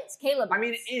Trista. it is. Caleb. I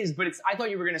mean, it is, but I thought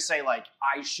you were going to say, like,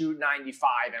 I shoot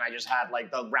 95 and I just had,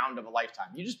 like, the round of a lifetime.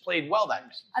 You just played well that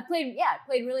night. I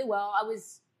played really well. I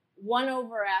was 1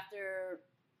 over after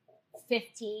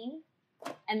 15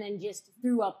 and then just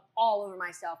threw up all over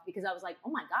myself because I was like,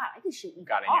 oh my God, I can shoot even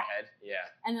Got in par. your head. Yeah.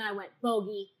 And then I went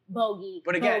bogey,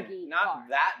 But again, bogey, not par.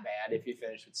 that bad if you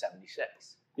finish with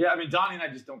 76. Yeah, I mean, Donnie and I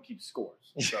just don't keep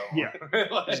scores. So Yeah.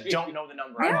 Just don't know the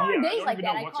number. There Yeah, are I days don't like even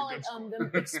that. know I what's call a it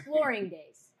good the exploring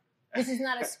days. This is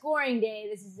not a scoring day.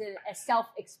 This is a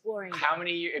self-exploring day. How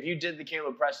many years, if you did the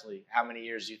Caleb Presley, how many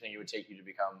years do you think it would take you to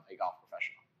become a golf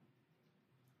professional?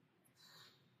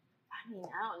 I mean,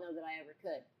 I don't know that I ever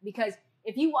could. Because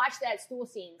if you watch that stool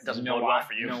scene, It doesn't You know bode why? well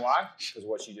for you. You know why? Because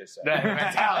what she just said. The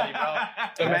mentality, bro.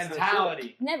 The That's the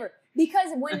mentality. never. Because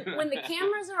when the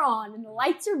cameras are on and the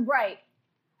lights are bright,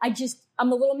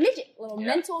 I'm a little midget,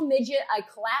 mental midget. I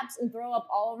collapse and throw up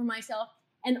all over myself.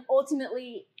 And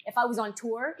ultimately, if I was on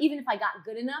tour, even if I got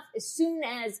good enough, as soon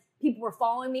as people were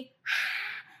following me,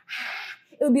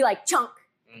 it would be like chunk,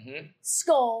 Mm-hmm.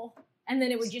 skull, and then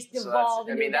it would just So devolve that's-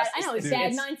 I into mean, bad. that's I know, it's dude,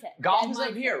 bad it's- mindset. Golf's Bad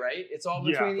up mindset. here, right? It's all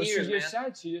Yeah, between But the she ears,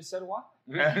 man. just said what?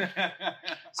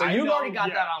 So I you've know, already got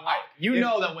yeah. that on lock. You If-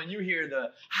 know that when you hear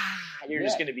the you're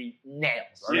just Yeah. going to be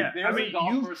nails. Yeah, There's I a mean,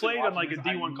 golf you've person played in watching like a this,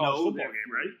 I D1 know college football they're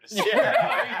game,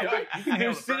 right? Yeah.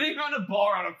 They're sitting on a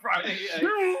bar on a Friday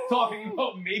talking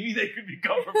about maybe they could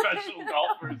become professional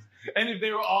golfers. And if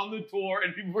they were on the tour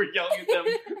and people were yelling at them,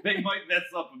 they might mess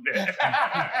up a bit.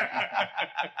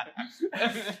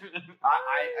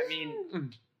 I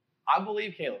mean, I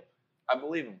believe Caleb. I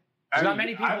believe him. There's not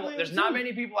many people. There's not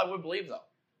many people I would believe though.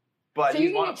 But So he's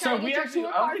you're one gonna of them. try So to we get your actually, tour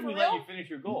I don't card think for we let real? you finish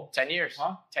your goal. 10 years.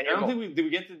 Huh? 10 I year don't goal. think we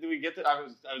did. We get to. I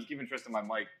was giving Tristan my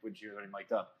mic, which you're already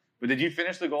mic'd up. But did you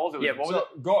finish the goals? It was, Yeah, what was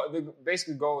So the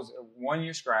basic goal is 1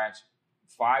 year scratch,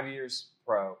 5 years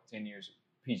pro, 10 years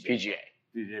PGA. PGA.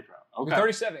 PGA Pro. Okay.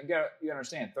 37. You gotta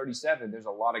understand. 37. There's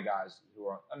a lot of guys who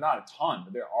are not a ton,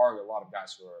 but there are a lot of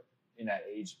guys who are in that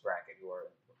age bracket who are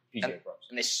PGA pros.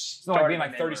 And they It's not like being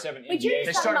like 37 But you're NBA.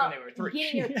 just talking about when they were 3.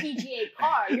 getting your PGA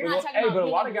card. You're not talking about but a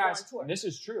being lot able of to go guys. on tour. This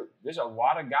is true. There's a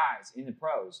lot of guys in the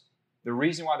pros. The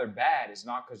reason why they're bad is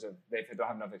not because they don't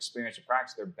have enough experience or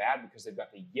practice. They're bad because they've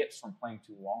got the yips from playing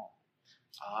too long.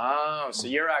 Oh, so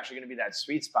you're actually going to be that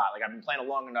sweet spot. Like, I've been playing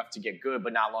long enough to get good,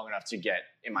 but not long enough to get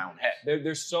in my own head. They've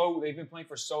been playing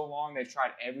for so long. They've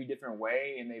tried every different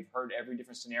way and they've heard every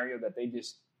different scenario that they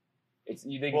just.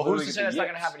 Well, who's to say that's not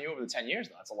going to happen to you over the 10 years?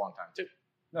 Though? That's a long time too.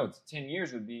 No, 10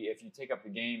 years would be if you take up the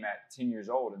game at 10 years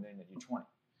old and then at you're 20.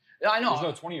 Yeah, I know.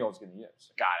 There's no 20-year-olds getting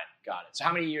yips. Got it. So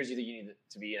how many years do you think you need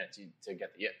to be in it to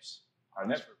get the yips? I'll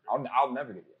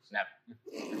never get yips. Never.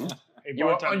 Hey, You're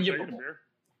bartender, take a unyippable. beer.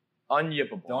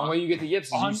 Unyippable. The only way you get the yips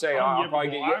is you say, I'll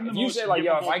probably get yips. If you say, like,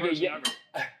 yo, if I get yips.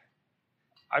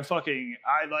 I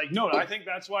think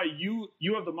that's why you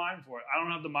have the mind for it. I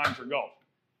don't have the mind for golf.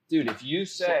 Dude, if you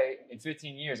say in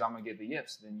 15 years I'm going to get the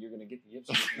yips, then you're going to get the yips.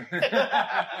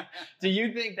 Do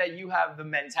you think that you have the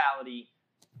mentality,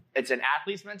 it's an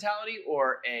athlete's mentality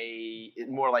or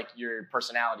more like your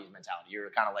personality's mentality? You're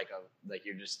kind of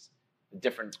you're just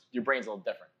different, your brain's a little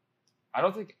different.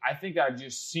 I think I've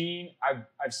just seen,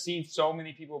 I've seen so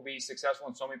many people be successful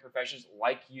in so many professions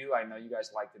like you. I know you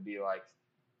guys like to be like,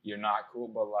 you're not cool,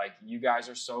 but like you guys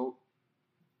are so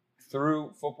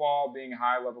through football, being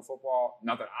high level football,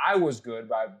 not that I was good,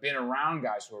 but I've been around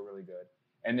guys who are really good.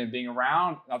 And then being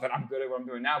around, not that I'm good at what I'm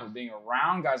doing now, but being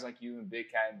around guys like you and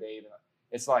Big Cat and Dave,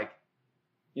 it's like,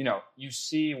 you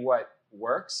see what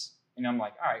works. And I'm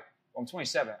like, all right, well, I'm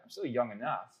 27. I'm still young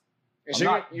enough. I'm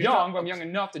not young, but I'm young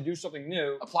enough to do something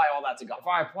new. Apply all that to golf. If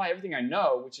I apply everything I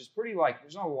know, which is pretty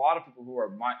there's not a lot of people who are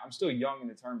I'm still young in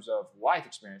the terms of life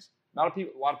experience. A lot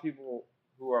of people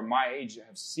who are my age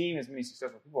have seen as many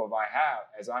successful people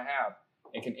as I have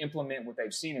and can implement what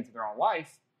they've seen into their own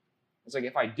life. It's like,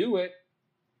 if I do it,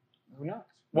 who knows?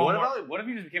 Well, what if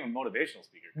you just became a motivational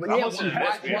speaker? Why is it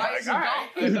golf?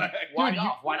 Why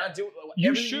golf? Why not do it?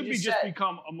 You should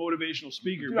become a motivational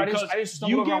speaker. Dude, because I just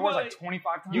stumbled over my words like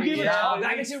 25 times. You gave that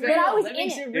makes it real. That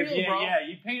makes it real, bro. Yeah,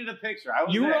 you painted a picture.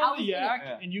 You were on the yak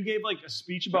and you gave like a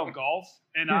speech about golf,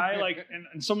 and I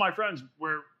and some of my friends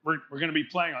we're going to be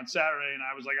playing on Saturday, and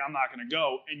I was like, I'm not going to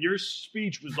go. And your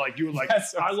speech was like, you were like,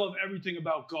 I love everything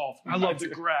about golf. I love the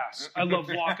grass. I love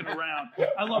walking around.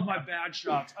 I love my bad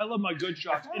shots. I love my good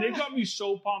shots. And it got me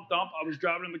so pumped up. I was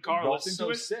driving in the car listening to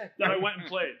it that I went and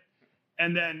played.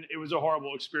 And then it was a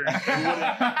horrible experience. They wouldn't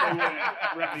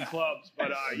rent me clubs. But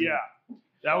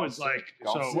that was like,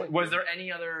 so. Was there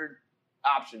any other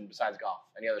option besides golf?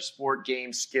 Any other sport,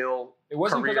 game, skill? It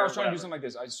wasn't because I was career, trying to do something like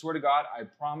this. I swear to God, I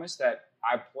promised that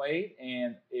I played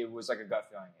and it was like a gut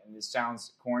feeling. And this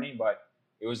sounds corny, but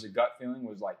it was a gut feeling.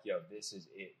 Was like, yo, this is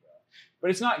it, bro.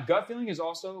 But it's not. Gut feeling is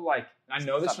also like, I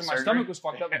know this when my stomach was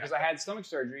fucked up because I had stomach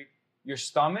surgery. Your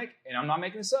stomach, and I'm not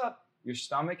making this up, your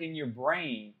stomach and your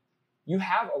brain, you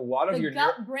have a lot of your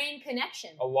gut-brain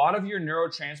connection. A lot of your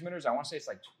neurotransmitters, I want to say it's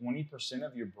like 20%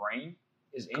 of your brain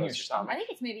is in your stomach. I think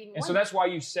it's maybe even more. And so that's why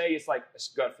you say it's like a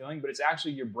gut feeling, but it's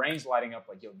actually your brain's lighting up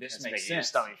like, yo, this makes sense.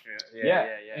 Stomach feel. Yeah.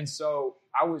 And so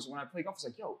when I played golf, it's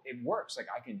like, yo, it works. Like,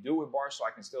 I can do it with bars, so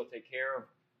I can still take care of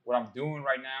what I'm doing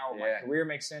right now. My career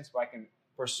makes sense, but I can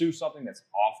pursue something that's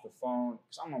off the phone,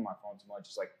 because I'm on my phone too much.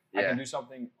 It's like, I can do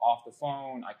something off the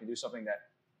phone. I can do something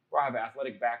where I have an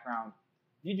athletic background.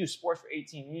 If you do sports for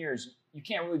 18 years, you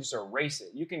can't really just erase it.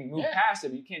 You can move past it,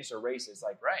 but you can't just erase it. It's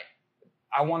like,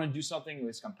 I want to do something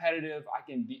that's competitive. I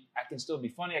can still be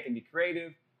funny. I can be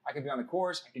creative. I can be on the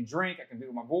course. I can drink. I can be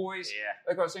with my boys. Yeah.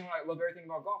 Like I was saying, I love everything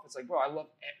about golf. It's like, bro, I love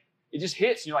it. It just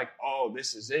hits. And you're like, oh,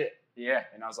 this is it. Yeah.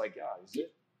 And I was like, yeah, this is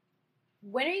it.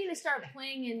 When are you going to start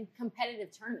playing in competitive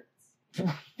tournaments? For a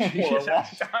long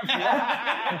time.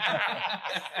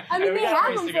 I mean, they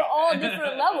have them for all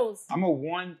different levels. I'm a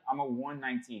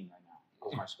 119 right now.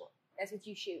 That's my score. That's what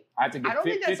you shoot. I have to get I don't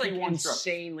think that's like 51 strokes.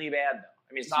 insanely bad though.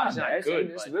 I mean, it's not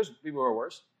good. But There's people who are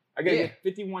worse. I gotta get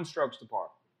 51 strokes to par.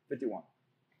 51.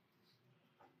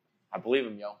 I believe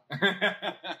him, yo.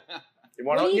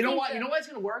 You know why it's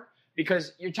gonna work?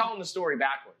 Because you're telling the story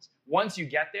backwards. Once you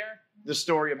get there, the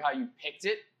story of how you picked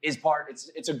it is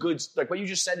it's a good, like what you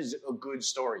just said is a good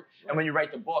story. Right. And when you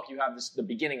write the book, you have the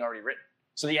beginning already written.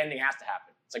 So the ending has to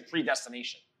happen. It's like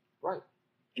predestination. Right.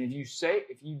 And if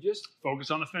you just focus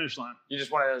on the finish line. You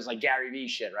just want those like Gary Vee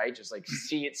shit, right? Just like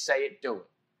see it, say it, do it.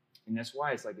 And that's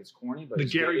why it's like, it's corny, but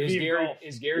is Gary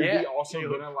Vee also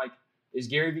gonna like, is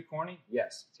Gary Vee corny?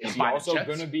 Yes. Is he also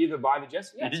gonna be the buy the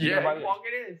Jets? Yes. Yeah,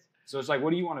 it is. So it's like, what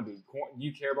do you want to be? Do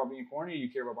you care about being corny, or do you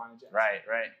care about buying a jet? Right.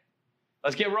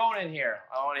 Let's get Rowan in here.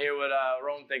 I want to hear what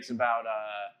Rowan thinks about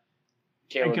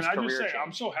Caleb's And can I career just say, change.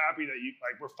 I'm so happy that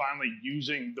we're finally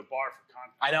using the bar for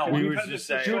content. I know. We've We were had just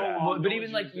this for saying so that. long, But no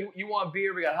even one's like used it. you want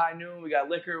beer, we got high noon, we got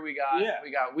liquor, we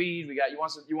got weed, you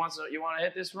want to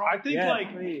hit this, Rowan? I think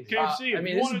please. KFC. I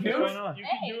mean, if this you is want to do beautiful. it, you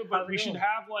can do it. But we should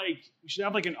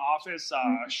have like an office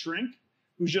shrink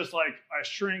who's just like a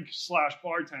shrink /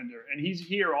 bartender, and he's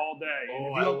here all day. And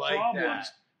if you have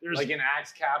problems, there's Like an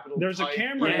Axe Capital. there's a type.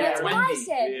 camera. Yeah, there. That's what I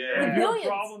said. Yeah. The If you have billions.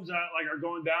 problems that are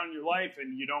going down in your life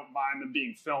and you don't mind them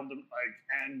being filmed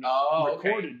and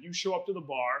recorded, you show up to the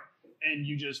bar and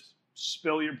you just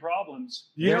spill your problems.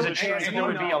 There's a There's chance shrink there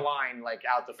would camera. be a line like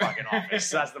out the fucking office.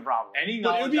 That's the problem. Any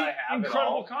But it would knowledge be I have at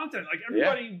incredible all. content. Like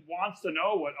everybody wants to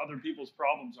know what other people's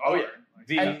problems are. Oh,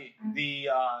 yeah. The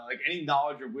like any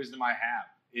knowledge or wisdom I have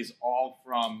is all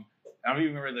from. I don't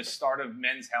even remember the start of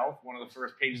Men's Health. One of the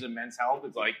first pages of Men's Health.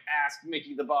 It's like ask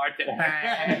Mickey the bartender.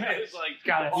 It's like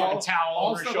Got a towel all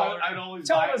over her stuff shoulder. I'd always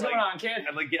Tell me buy. what's Like, going on, kid.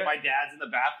 I'd like get my dad's in the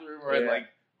bathroom, or I'd like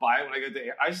buy it when I go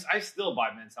to. I still buy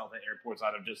Men's Health at airports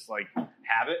out of just like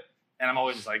habit, and I'm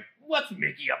always just like, what's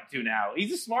Mickey up to now?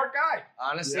 He's a smart guy.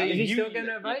 Honestly, Is he you- still getting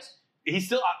advice? He's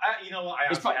still, you know what? I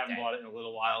He's honestly probably haven't dead. bought it in a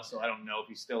little while, so I don't know if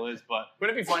he still is. But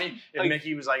Wouldn't it be funny if Like-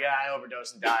 Mickey was like, I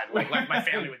overdosed and died. Like my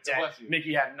family was dead. Bless you.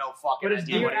 Mickey had no fucking But it's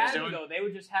idea Dear what he was Abby, doing. though. They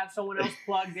would just have someone else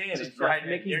plugged in. Just It's right just in.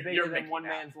 Mickey's You're bigger than Mickey one now.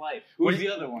 man's life. who's the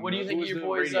other one? What do you think Who's of your the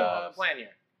boys' radio host? plan here?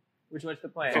 Which what's the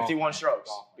plan? 51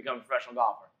 strokes. Become a professional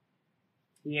golfer.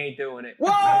 He ain't doing it.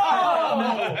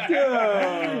 Whoa! He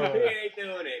ain't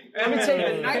doing it. Let me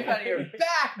take the knife out of your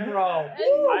back, bro.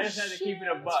 I just had to keep it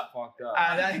a buck. Fucked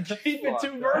up. Keep it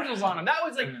two Virgils on him. That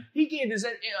was like, he gave this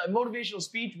motivational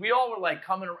speech. We all were like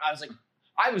coming around. I was like,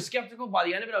 I was skeptical. By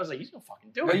the end of it, I was like, he's going to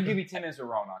fucking do But you it. give me 10 minutes with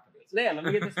Raw, not convinced. Yeah, let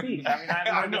me get the speech. I mean, I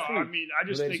haven't I heard know. the I speech. mean, I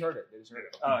just They think just heard it. They just heard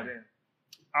it. Oh, damn.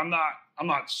 I'm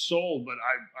not sold, but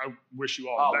I wish you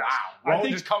all Oh, the best. wow. I Rowan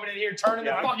think just coming in here turning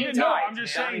the fucking no, tides. I'm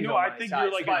just man. saying. He's No, on I my think side.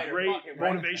 you're like a Spider great fucking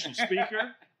right. motivational speaker,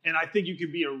 and I think you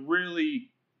could be a really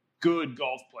good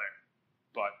golf player.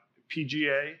 But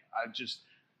PGA, I think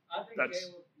That's-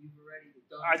 Caleb, you've already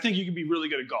done. I think you can be really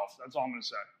good at golf. That's all I'm going to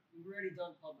say. You've already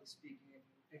done public speaking and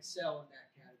you excel in that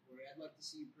category. I'd like to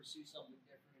see you pursue something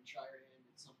different and try your hand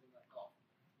at something like golf.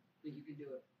 I think you can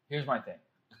do it. Here's my thing.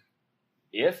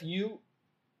 If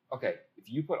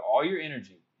you put all your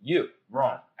energy, you,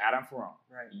 Ron, Adam Ferrone,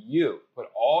 Right. you put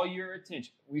all your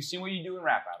attention. We've seen what you do in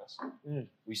rap battles.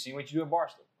 We've seen what you do in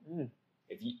Barstool.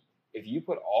 If you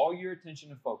put all your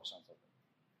attention and focus on something,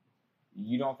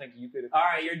 you don't think you could. All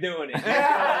right, you're doing it. You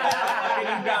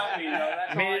got me, though.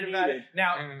 That's all I Made it about needed. it.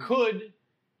 Now,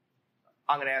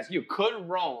 I'm going to ask you, could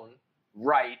Rowan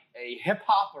write a hip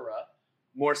opera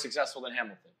more successful than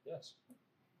Hamilton? Yes.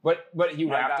 But he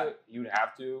would My have God. to. He would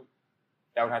have to.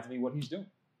 That would have to be what he's doing.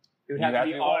 It would You have to have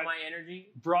be to- all But- my energy.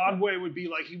 Broadway would be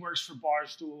like he works for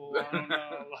Barstool. I don't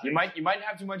know. Like, You might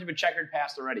have too much of a checkered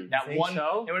past already. That Think one,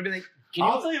 so? it would be like, can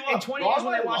I'll tell you what, in 20 years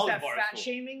when they Broadway watch loves that fat Barstool.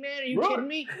 shaming, man, are you Right. kidding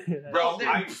me? Bro,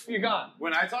 You're gone.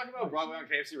 When I talk about Broadway on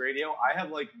KFC Radio, I have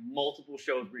like multiple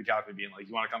shows reach out to me being like,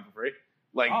 "You want to come for free?"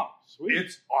 Like, oh, sweet.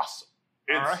 it's awesome.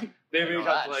 It's, All right. They I know reach out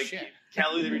that to like shit.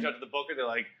 Kelly. They reach out to the booker. They're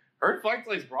like, "Heard Fight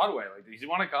Play's Broadway. Like, do you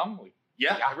want to come?" Like,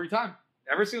 yeah, every time,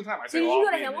 every single time. I So say, did well, you I'll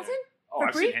go to be in Hamilton? there. Oh, for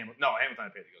I've free? seen Hamilton. No, Hamilton I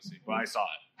paid to go see, but I saw it.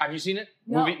 Have you seen it?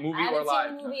 No, movie I or haven't live?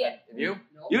 seen the movie yet. Have you?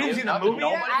 No. You didn't see the Nothing? movie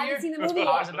Nobody yet? I haven't seen the movie I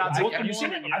was yet. about to. Book Have you of seen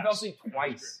it? Mormon, I yes. fell asleep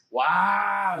twice.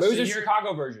 Wow. But it was so a you're-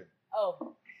 Chicago version.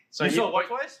 Oh, So You you saw what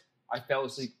twice? I fell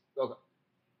asleep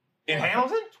In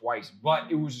Hamilton? twice,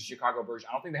 but it was a Chicago version.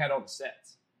 I don't think they had all the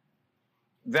sets.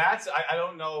 That's I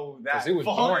don't know that. Because it was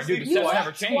Falling boring, dude. The asleep You sets twice. never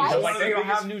watched changed. twice? I was One like, of they the don't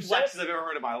have biggest new flexes sets. I've ever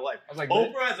heard in my life. I was like,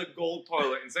 Oprah has a gold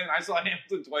toilet, and saying I saw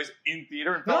Hamilton twice in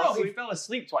theater and fell No, he asleep. fell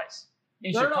asleep twice.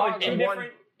 in No, no, Chicago, two in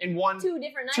different. In one, two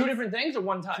different nights. two different things or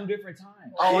one time? two different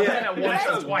times. Oh, I'm Yeah. thinking at once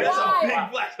That's or twice. That's a Why?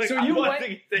 big flex. Like, So I'm you not went-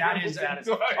 thinking that is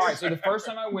Hamilton twice. All right, so the first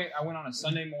time I went on a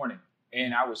Sunday morning,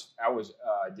 and I was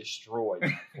destroyed the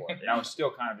night before, and I was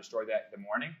still kind of destroyed that the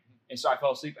morning, and so I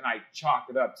fell asleep, and I chalked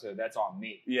it up to that's on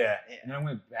me. Yeah. And then I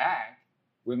went back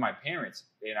with my parents,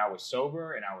 and I was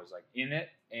sober, and I was like in it,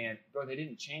 and bro, they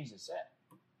didn't change the set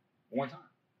one time.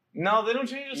 No, they don't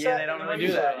change the Yeah, set. they don't in really the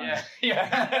do that. regular Yeah, one.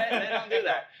 yeah, they don't do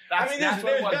that. I mean, That's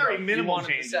what there's it was, very bro. You minimal wanted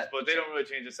the changes, set. but they don't really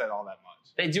change the set all that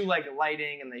much. They do like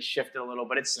lighting and they shift it a little,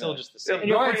 but it's still Yeah. just the same. And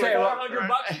you're Go ahead, paying say it.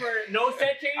 $400 for no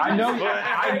set changes? I know. You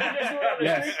can just do it on the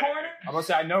Yes. street corner? I'm gonna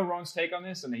say I know Ron's take on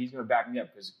this, and he's gonna back me up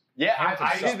because Yeah, Hamilton I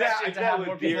sucks. did that. I did to that have with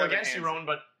more beer people and against you, hands. Rowan,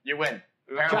 but you win.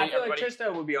 I Apparently, feel like everybody.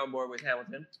 Trista would be on board with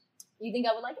Hamilton. You think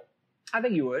I would like it? I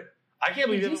think you would. I can't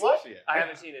believe you Did haven't you watched it yet. I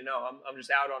haven't seen it. No, I'm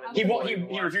just out on it. He Okay. won't. before I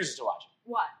He watch refuses to watch it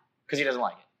What? because he doesn't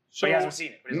like it. So But he hasn't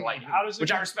seen it, but he doesn't like it. How does it?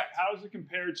 Which I respect. How does it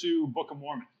compare to Book of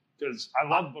Mormon? Because I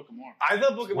love Book of Mormon. I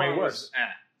thought Book of Way Mormon worse. was.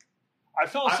 I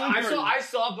fell asleep. I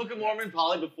saw Book of Mormon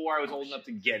probably before I was old enough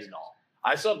to get it all.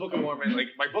 I saw Book of Mormon, like,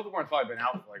 my Book of Mormon's probably been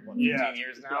out for like, what, 15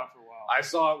 years it's now? been out for a while. I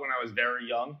saw it when I was very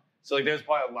young. So, like, there's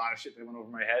probably a lot of shit that went over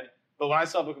my head. But when I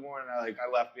saw Book of Mormon, I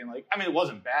left being like, I mean, it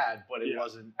wasn't bad, but it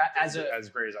wasn't As as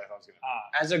great as I thought it was going to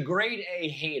be. As a grade A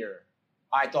hater,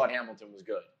 I thought Hamilton was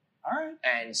good. All right.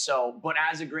 And so, but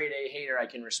as a grade A hater, I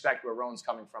can respect where Rowan's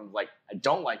coming from. Like, I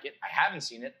don't like it, I haven't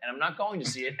seen it, and I'm not going to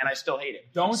see it, and I still hate it.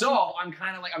 I'm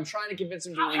kind of like, I'm trying to convince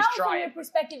him to at least How from try your it.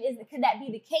 perspective could that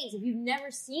be the case if you've never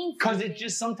seen? Because something? it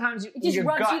just sometimes It just your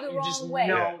rubs gut, you the wrong just way.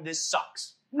 know this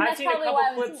sucks. And I've that's seen a probably couple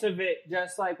why I was clips of it,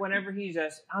 just like whenever he's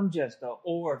just, I'm just an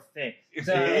orphan. I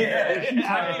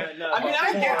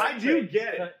do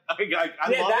get it. I love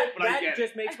it, but I that get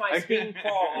just it. makes my skin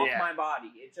crawl off Yeah. my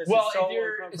body. It just Well, is so if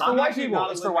you're, uncomfortable. it's for white actually people.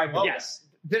 not It's a for white people. Republican.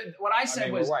 Yes. What I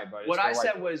said we're was, white, but it's what for I white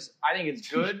said people. was, I think it's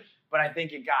good, but I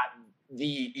think it got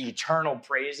the eternal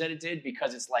praise that it did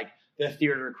because it's like the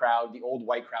theater crowd, the old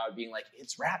white crowd, being like,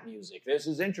 "It's rap music. This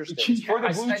is interesting." For the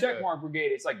I blue said- checkmark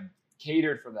brigade, it's like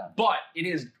catered for them. but it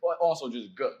is also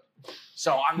just good.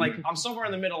 So I'm like, I'm somewhere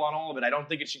in the middle on all of it. I don't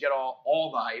think it should get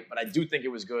all the hype, but I do think it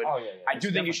was good. Oh yeah, I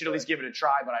do think you should at least give it a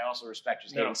try, but I also respect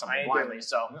just hating something blindly.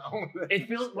 So it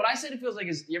feels, what I said it feels like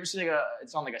is, you ever see like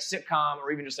it's on like a sitcom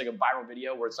or even just like a viral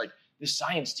video where it's like this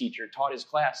science teacher taught his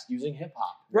class using hip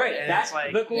hop. Right, And that's it's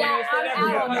like, the coolest Yeah, thing I'm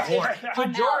ever. out on Because that. it's I'm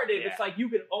out. pejorative. Yeah. It's like you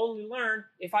can only learn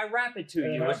if I rap it to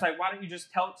you. It's like, why don't you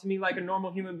just tell it to me like a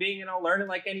normal human being and I'll learn it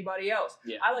like anybody else?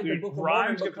 Yeah. I like Dude, the Book of Mormon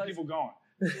rhymes get because people going.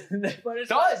 but it's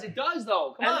it does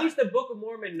though. Come at on. least the Book of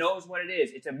Mormon knows what it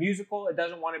is. It's a musical. It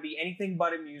doesn't want to be anything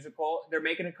but a musical. They're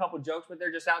making a couple jokes, but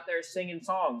they're just out there singing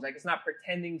songs. Like, it's not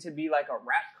pretending to be like a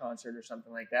rap concert or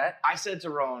something like that. I said to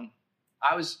Rowan,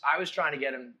 I was trying to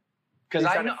get him because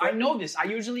You're I trying to know, I fit know this. I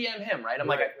usually am him, right? I'm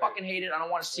like, Right, I fucking hate it. I don't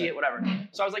want to see it, whatever.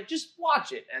 So I was like, just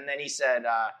watch it. And then he said,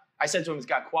 I said to him, it's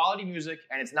got quality music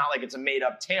and it's not like it's a made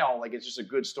up tale. Like, it's just a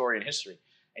good story in history.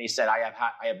 And he said, I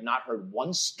have not heard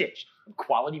one stitch of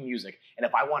quality music. And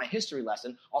if I want a history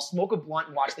lesson, I'll smoke a blunt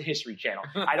and watch the History Channel.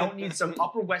 I don't need some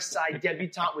Upper West Side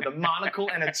debutante with a monocle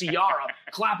and a tiara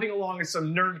clapping along with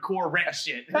some nerdcore rap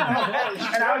shit. And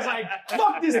I was like,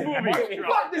 fuck this movie.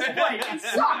 Fuck this play. It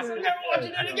sucks. I'm never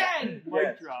watching it again.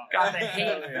 Mic drop. Got the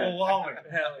hate flowing.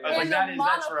 I was like, And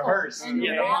that's the rehearsed. monocle.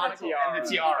 Yeah, the monocle and the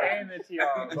tiara. And the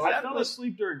tiara. I fell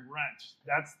asleep during Rent.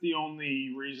 That's the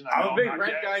only reason I I'm know a big not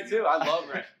Rent getting guy it. too. I love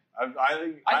Rent.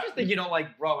 I just think you don't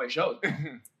like Broadway shows.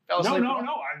 Fell No. asleep.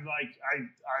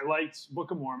 I liked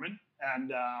Book of Mormon,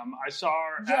 and I saw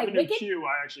Did you like Avenue Wicked? Q.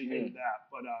 I actually hated that,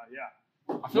 but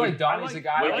yeah. I feel like Donnie's I the like-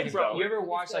 guy. I Like, like Broadway. you ever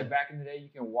watch like back in the day? You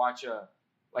can watch a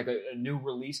new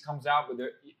release comes out, but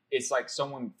it's like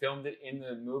someone filmed it in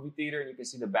the movie theater, and you can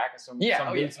see the back of some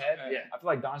dude's head. Yeah. I feel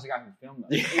like Donnie's the guy who filmed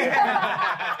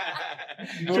that.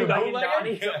 Bootlegging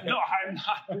Donnie? No, I'm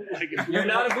not bootlegging. You're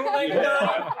not a bootlegger?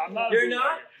 I'm not. You're a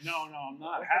not? bootlegger. No, I'm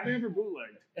not. Have I ever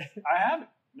bootlegged? I haven't.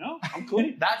 No, I'm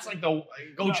clean. That's like go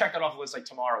check that off the list like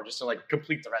tomorrow just to like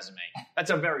complete the resume.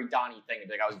 That's a very Donnie thing.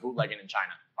 Like I was bootlegging in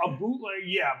China. A bootleg,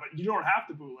 yeah, but you don't have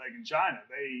to bootleg in China.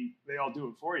 They all do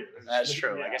it for you. That's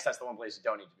true. Yeah. I guess that's the one place you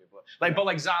don't need to be bootlegging.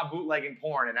 But Za bootlegging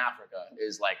porn in Africa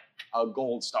is like a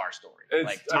gold star story. It's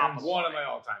like top of one the of line. my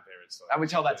all-time favorites. I would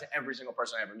tell that to every single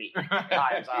person I ever meet.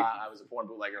 Hi, I was a porn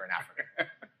bootlegger in Africa.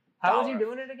 How was he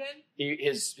doing it again?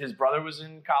 His brother was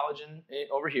in college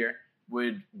over here,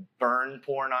 would burn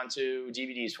porn onto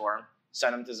DVDs for him,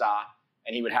 send them to Za,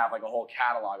 and he would have like a whole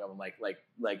catalog of them, like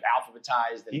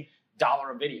alphabetized and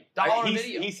 $1 a video. $1 a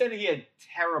video. He said he had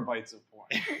terabytes of porn.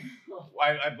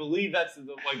 I believe that's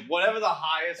whatever the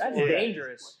highest. That's one is.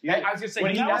 dangerous. I was gonna say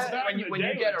When, when when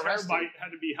you get arrested, terabyte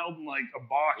had to be held in like a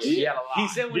box. he had a lot. He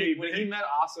said when Yeah, he met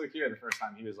Asa here the first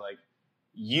time, he was like,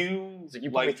 "You, He's like,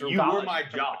 "You put me through you were college." my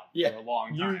job Yeah. for a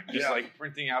long time, just yeah. like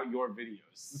printing out your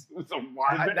videos." So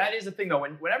why? That is the thing though.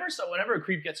 Whenever a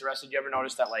creep gets arrested, you ever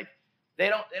notice that like they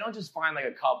don't just find like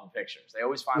a couple pictures. They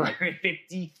always find like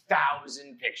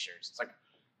 50,000 pictures. It's like,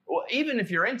 well, even if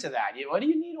you're into that, what do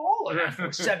you need all of that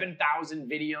for? 7,000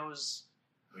 videos.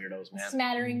 Weirdos, man.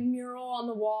 Smattering mural on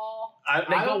the wall. I They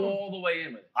go don't- all the way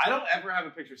in with it. I don't ever have a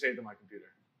picture saved on my computer.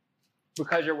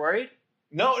 Because you're worried?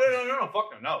 No,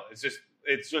 fuck no.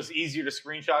 It's just easier to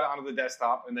screenshot it onto the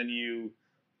desktop, and then you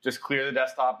just clear the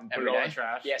desktop and put Every it all in day? the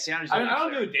trash. Yeah, see, I'm just I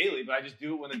don't do it daily, but I just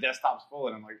do it when the desktop's full,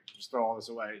 and I'm like, just throw all this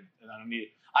away, and I don't need it.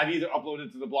 I've either uploaded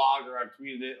it to the blog or I've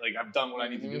tweeted it. Like I've done what I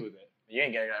need to do with it. You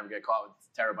ain't gonna ever get caught with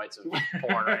terabytes of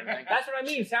porn or anything. That's what I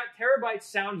mean. Terabytes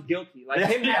sounds guilty. Like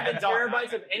him having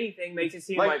terabytes of anything makes it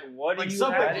seem like what do you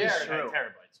something have?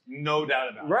 terabytes. No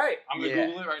doubt about it. Right. I'm gonna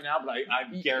Google it right now, but I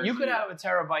guarantee you could have a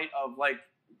terabyte of like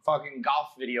fucking golf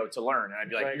video to learn, and I'd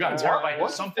be like, you got a terabyte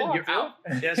of something, you're out.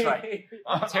 That's right.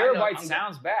 Terabyte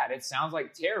sounds bad. It sounds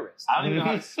like terrorist. I don't even know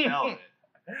how to spell it.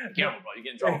 Careful, bro. You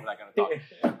get in trouble for that kind of talk.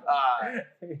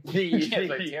 You can't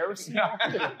say terrorist. Yeah,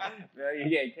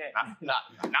 you can't. Not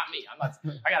me. I'm not.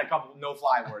 I got a couple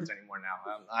no-fly words anymore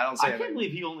now. I don't say. I can't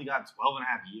believe he only got 12 and a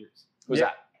half years. Who's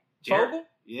that? Fogel?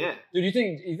 Yeah. Dude, you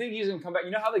think he's gonna come back?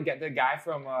 You know how they get the guy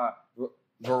from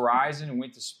Verizon and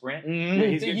went to Sprint?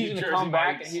 Mm-hmm. You think he's gonna come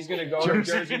back and he's gonna go to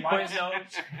Jersey Mike's?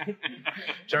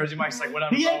 Jersey Mike's like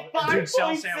whatever. He had bro. Dude,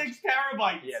 5.6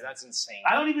 terabytes. Yeah, that's insane.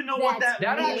 I don't even know what that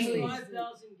That's means. crazy.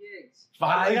 5,000 gigs.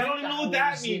 Like, I don't even know what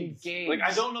that means. gigs. Like,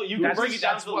 I don't know. You can That's break it just-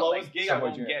 down that's to the what, lowest like, gig. I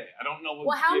won't Subway get it. I don't know what.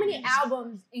 Well, how it many means.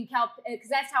 albums in because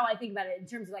that's how I think about it in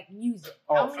terms of like music.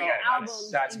 Oh, how many yeah, albums?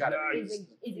 that's in- gotta be- is a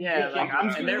Yeah, big like, album. I'm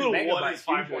just And gonna they're Google what megabytes is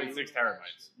 5.6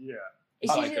 terabytes. Yeah.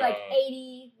 It's like, usually like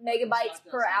 80 megabytes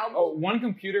per album. Oh, one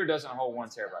computer doesn't hold 1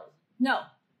 terabyte. No.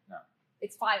 No.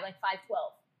 It's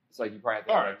 512. It's like you probably have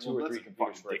to have like 2 or 3 that's a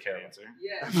computers for a fucking dickhead terabyte. answer.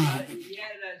 Yeah, he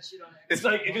had that shit on. It's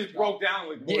like it just broke down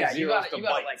with more Yeah, you zeros gotta to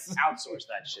like bytes. outsource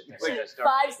that shit. Like, That's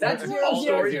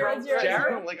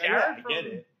 5600000. Like I get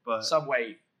it, but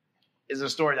Subway is a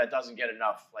story that doesn't get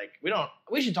enough. Like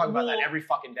we should talk about that every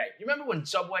fucking day. You remember when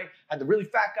Subway had the really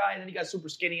fat guy and then he got super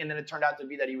skinny and then it turned out to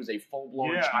be that he was a full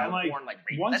blown Yeah, I child like porn rape?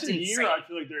 once That's a insane. year. I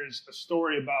feel like there's a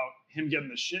story about him getting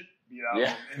the shit beat out of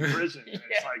him in prison. And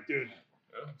it's like, dude,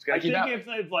 It's gotta I keep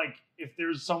think out. if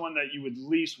there's someone that you would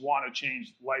least want to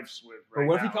change lives with, right But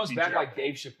what if he now, comes it'd be back Jared. like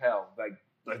Dave Chappelle? Like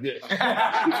this.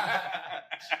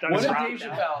 That's What if rock Dave now.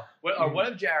 Chappelle, or what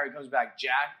if Jared comes back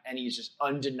jacked and he's just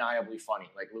undeniably funny,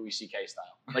 like Louis C.K. style?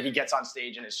 Like he gets on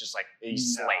stage and it's just like he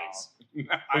slays.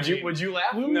 Would you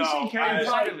laugh? Louis No, C.K. I-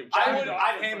 probably-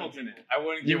 I'd Hamilton it. I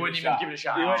wouldn't. You give wouldn't it a even shot. give it a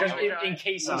shot, You wouldn't just give it a in shot.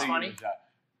 case I he's wouldn't funny. give it a shot.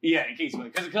 Yeah, in case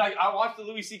because I watched the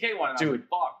Louis C.K. one and I was Dude. like,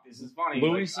 "Fuck, this is funny."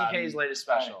 Louis Like, C.K.'s latest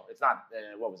special. It's not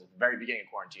what was it? The very beginning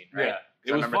of quarantine, right? Yeah,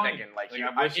 So it was I remember funny. thinking like,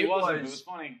 I wish it wasn't. It was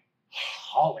funny.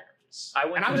 hilarious. I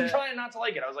went and I to was the- trying not to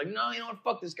like it. I was like, no, you know what?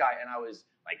 Fuck this guy. And I was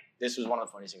like, this was one of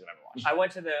the funniest things I've ever watched. I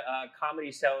went to the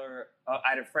Comedy Cellar. I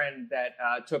had a friend that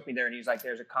took me there, and he's like,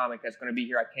 "There's a comic that's going to be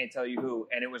here. I can't tell you who."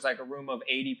 And it was like a room of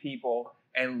 80 people,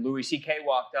 and Louis C.K.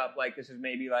 walked up. Like this is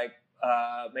maybe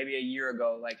a year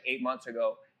ago, like 8 months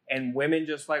ago, and women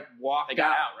just like walked They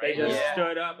got out, right? They just Yeah.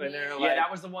 stood up, and they're Yeah, like,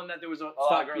 that was the one that there was a lot of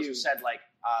Fuck girls you. who said like,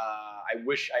 I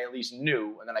wish I at least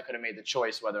knew, and then I could have made the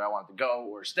choice whether I wanted to go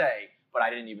or stay, but I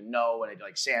didn't even know, and they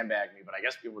like sandbagged me. But I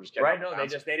guess people were just getting right? up No, and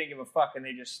they bouncing. didn't give a fuck, and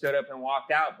they just stood up and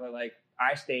walked out. But like,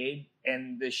 I stayed,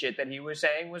 and the shit that he was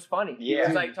saying was funny. He Yeah.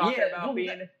 was like talking Yeah, about no,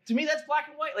 being. to me, that's black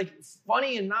and white. Like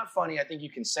funny and not funny, I think you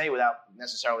can say without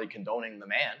necessarily condoning the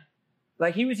man.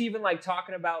 Like he was even like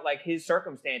talking about like his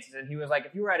circumstances, and he was like,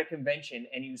 if you were at a convention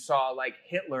and you saw like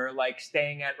Hitler like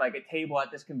staying at like a table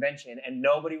at this convention, and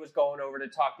nobody was going over to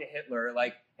talk to Hitler,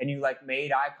 like, and you like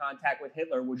made eye contact with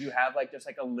Hitler, would you have like just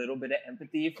like a little bit of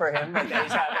empathy for him? Like that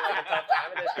he's having like a tough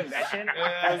time at this convention.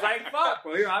 I was like, fuck,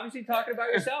 well, you're obviously talking about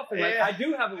yourself, and like I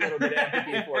do have a little bit of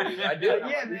empathy for you. I do. Yeah, have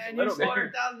at least man, a you little bit.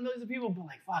 slaughtered thousands, millions of people, but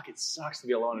like, fuck, it sucks to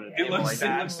be alone in a It table looks- like it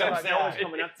that. looks So, like, no one's sad.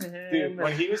 coming up to him. Dude,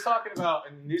 when he was talking about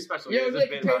in the new special, Yeah, he it was was a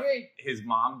like bit about TV. his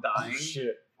mom dying,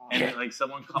 and then, like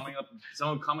someone coming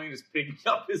and just picking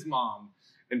up his mom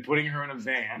and putting her in a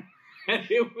van, and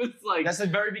it was like That's the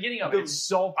very beginning of it. the- It's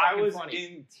so I fucking was funny.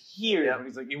 in tears. Yeah. When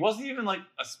he's like, it wasn't even like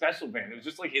a special van; it was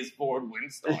just like his Ford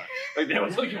Windstar. Like there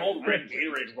was like an old red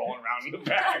Gatorade rolling around in the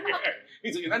back.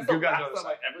 He's like, that's the You guys last know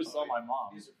time I ever saw my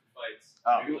mom. These are fights.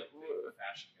 Oh. You're like the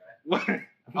fashion guy.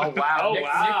 Oh wow! Oh, Nick,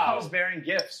 wow. Nick comes bearing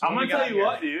gifts. I'm What gonna do we got tell you here?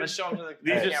 what, dude. Let's show them to the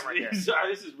These camera here.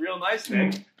 this is real nice,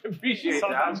 Nick. Appreciate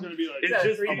Sometimes that. it's gonna be like It's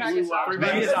just three a pack blue of socks. lounge.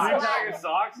 Three These are pack of three pack of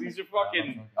socks. These are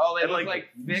fucking. Oh, they And, look like, like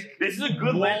thick. This is a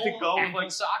good length to go with ankle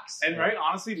like. socks. And right,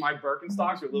 honestly, my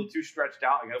Birkenstocks are a little too stretched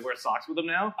out. I gotta wear socks with them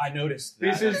now. I noticed.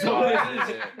 This that. is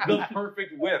the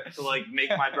perfect width to like make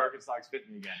my Birkenstocks fit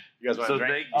me again. You guys want So to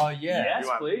drink? they, Oh yeah. Yes, We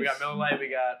want- please. We got Miller Lite. We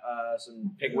got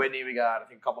some Pink Whitney. We got I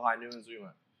think a couple High Noons. We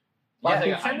want.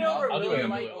 Yeah, send me over a I'll do Miller it.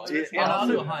 Lite. I'll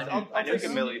do a High Noon. I'll take a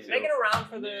Millie too. Make it around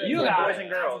for the You the got boys it. and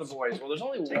For girls. the boys. Well, there's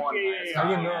only Take one. a-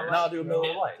 High Noon. No, I'll do a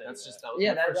Miller Lite. That's just that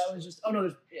Yeah, that was just. Oh no,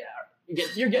 there's. Yeah,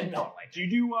 you're getting Miller Lite. Do you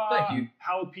do Thank you.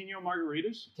 jalapeno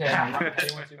margaritas? Okay,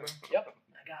 anyone see, bro? Yep.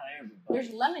 I got everybody. There's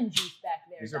lemon juice back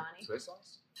there, These are Donnie. soy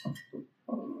sauce.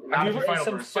 Now you for ever- final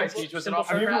some burst. simple- Can you twist it simple off?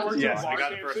 Have you ever worked Yes, at I got Bar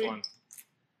the first KFC? one.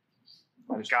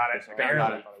 Got it.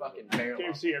 Barely. Fucking barely.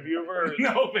 KFC, have you ever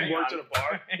No, worked at a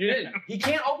bar? You didn't. He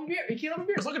can't open beer. He can't open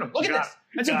beers. Look at him. Look at Got this.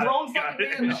 That's a got grown it, got fucking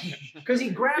it. man though. Because he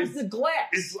grabs the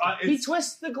glass. He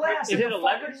twists the glass. Is like it a fucking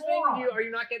leverage thing? moron. Are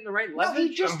you not getting the right No, leverage?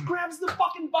 he just grabs the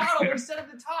fucking bottle instead of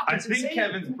the top. I It's think insane.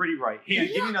 Kevin's pretty right. Here,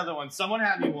 give me another one. Someone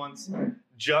had me once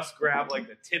just grab like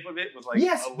the tip of it with like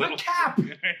Yes, a little the cap.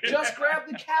 Just grab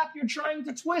the cap you're trying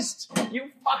to twist.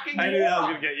 You fucking I knew that was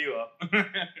moron. gonna get you up.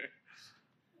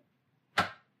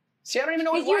 See, I don't even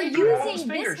know But why you're you do all those using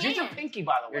this fingers. Use your hand. pinky,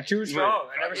 by the way. You're too strong.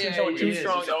 I never seen someone too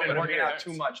strong. You've to been open working beer. out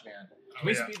too much, man. Can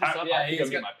we Yeah. speed this up? Yeah, I think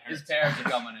his I'm my his parents. parents are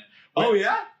coming in. Oh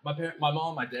yeah? My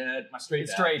mom, my dad, my straight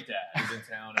dad. Straight dad. is in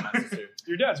town, and my sister.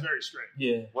 Your dad's very straight.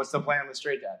 Yeah, What's the plan with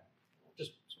straight dad?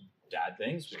 just some dad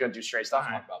things. Just gonna do straight stuff.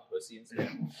 talk about pussy and stuff.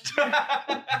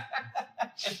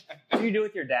 What do you do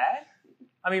with your dad?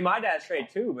 I mean, my dad's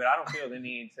straight too, but I don't feel the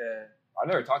need to. I've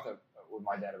never talked with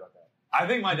my dad about that. I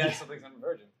think my dad still thinks I'm a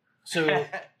virgin. So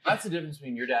that's the difference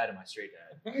between your dad and my straight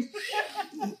dad.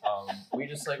 We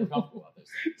just like we're comfortable about this.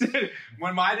 Dude,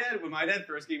 when my dad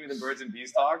first gave me the birds and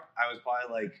bees talk, I was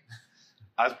probably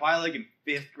like in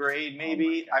 5th grade,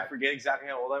 maybe. I forget exactly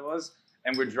how old I was.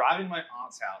 And we're driving to my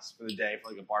aunt's house for the day for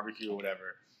like a barbecue or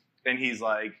whatever. And he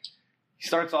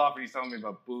starts off and he's telling me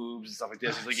about boobs and stuff like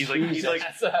this. He's like,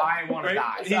 I want to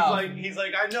right? die. He's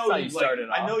like, I know That's how you you've started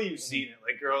I off. know you've seen it.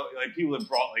 Like people have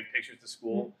brought like pictures to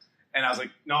school. And I was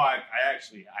like, no, I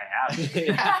haven't.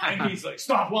 And he's like,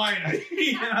 stop lying to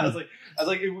me. And I was like,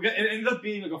 it ended up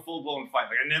being like a full blown fight.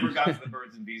 Like I never got to the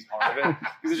birds and bees part of it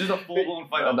because it's just a full blown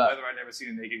fight on whether I'd never seen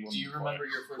a naked woman. Do you before. remember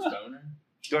your first boner?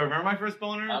 Do I remember my first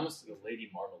boner? I almost did a Lady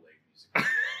Marmalade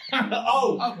music.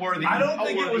 Upworthy. I don't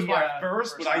think it was my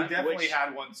first, but I time. definitely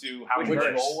had one too. How Which many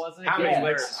licks? role was it? How many Yeah.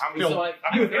 licks? How many So, like,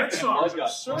 Dude, that song was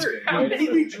absurd.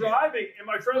 He'd be driving, and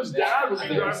my friend's dad would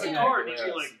be driving the car, and he'd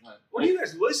be like, "What are you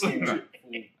guys listening to?"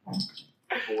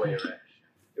 Boy erection.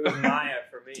 It was Maya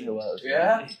for me. It was.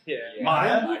 Yeah.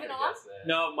 Maya? Moving on?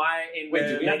 No, Maya in Wait, the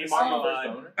did we have Lady the same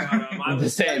Marmalade. first No, mine The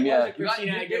was same, it yeah. wasn't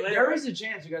Christina Aguilera. There is a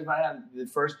chance you guys might have the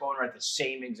first boner at the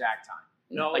same exact time.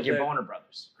 No, Like your the boner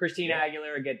brothers. Christina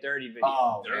Aguilera Get Dirty video.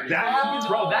 Oh, Dirty. that,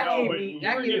 bro, that No, gave but me you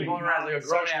that were gave me a getting boner as like a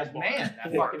grown ass non-sexual man.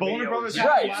 That fucking Boner video Brothers? was-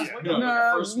 Right. last week. No, No,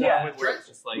 the first yeah. one where it's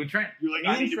just like, With Trent. You're like, Me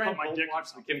I and need to Trent put my both dick in watched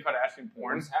the something. Kim Kardashian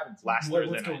porn What's happening? last what's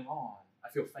Thursday going night. on? I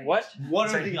feel faint. What?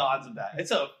 What are the odds of that?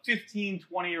 It's a 15,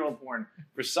 20-year-old porn.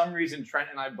 For some reason, Trent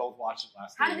and I both watched it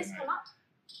last How did Thursday this night. come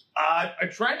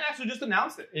up? Trent actually just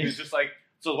announced it. He was just like,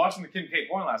 so I was watching the Kim K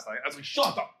porn last night. I was like,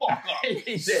 shut the fuck up. He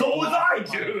did. So was I,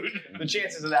 dude. The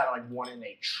chances of that are like 1 in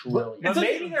a trillion. But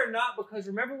maybe they're not, because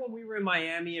remember when we were in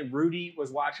Miami and Rudy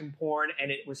was watching porn and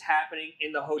it was happening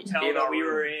in the hotel In that our we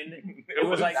room. were in? It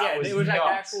was like, that yeah, was it was like the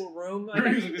nuts. actual room. He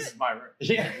was like, this is my room.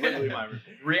 Yeah. Literally my room.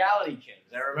 Reality Kings.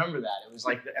 I remember that. It was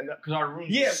like, because our room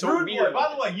Yeah, was so Rude weird. Boy,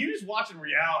 by the way, you just watching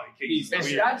reality Kings. It's,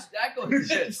 Weird. that goes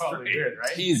shit's probably Straight. weird, right?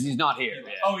 He's not here.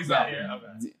 Oh, he's not here.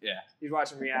 Okay. Yeah. He's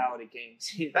watching Reality Kings.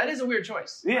 That is a weird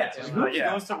choice. Yeah, It's just like,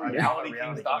 goes to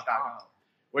realitykings.com.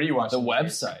 What do you watch? The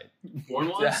website. Porn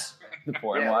wise? The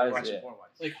porn Yeah, wise. watching Yeah. porn wise.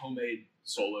 Like homemade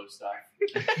solo stuff.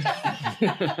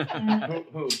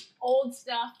 Who? Old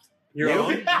stuff. Your You?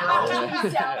 own?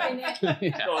 Himself in it.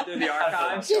 Going through the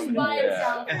archives. Just by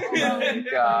Yeah. himself. alone.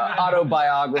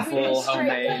 Autobiographical, Straight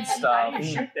homemade bed. stuff. I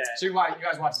shoot that. So you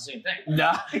guys watch the same thing?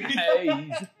 Nah. Hey.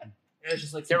 Yeah, it's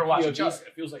just like You ever watch POVs. each other?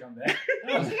 It feels like I'm there.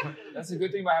 That's the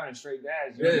good thing about having a straight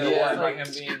dad. Is you Yeah, know yeah. what, like him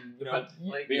being, you know,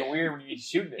 Like, being weird when you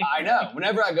shooting it. I know.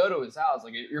 Whenever I go to his house,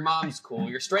 like your mom's cool.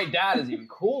 Your straight dad is even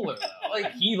cooler though.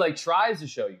 Like he like tries to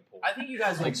show you porn. I think you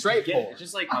guys Like straight get it. porn. It's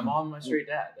just like my mom and my straight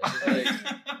dad. That's just like,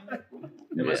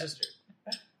 and my Yeah. sister.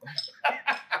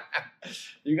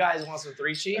 You guys want some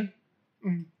 3 Cheese?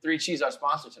 3 Cheese, our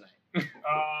sponsor tonight.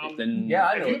 Then Yeah,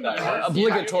 I know what that is.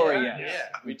 obligatory. Yeah, Yeah.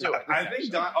 we do. I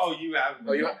think Don. Oh, you have.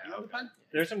 Oh, you have okay. the pen?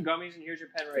 There's some gummies, and here's your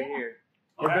pen right here.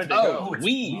 We're We're good to Oh, go.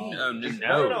 weed. No, No. it's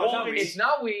not weed. It's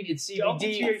not weed. It's Delta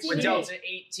CBD THC. with Delta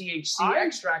 8 THC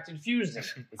extract infused in it.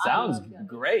 It sounds I love that.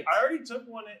 great. I already took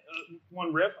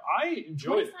one rip. I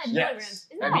enjoyed it. 25 milligrams.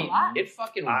 Isn't I that a mean, lot? it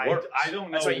fucking I works.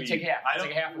 don't know. That's why you weed. take half. I don't.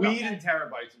 Take half of Weed that. and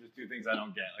terabytes are just 2 things I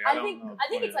don't get. Like, I don't know. I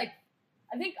think it's like,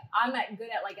 I think I'm good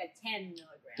at like a 10 milligram.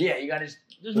 Yeah, you gotta just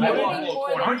I nibble think on a little more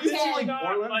corner. than Aren't you just 10. like Not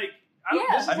Portland? like Yeah.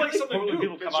 this is I feel like like something Portland new.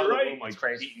 people Because come out you're of the right. womb like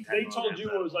Crazy. eating They 10 told you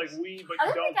it was like milligrams. weed, but I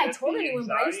you don't think don't I get told the anyone,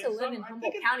 but I used to anxiety live in and stuff. I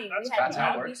Humboldt think County. that's We had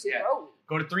how it we works, used to yeah. grow weed.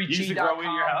 Go to You used to grow weed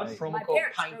in your 3G.com. house? Promo My code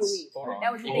parents grow PINTS. weed. Hold on.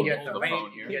 That was You what get they the did vein.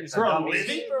 phone You here. get For a some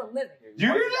living? for a living. You do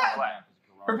That that? way.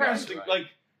 Her parents like.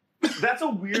 That's a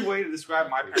weird way to describe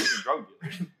my parents as drug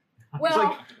dealers.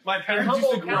 Well, my In parents used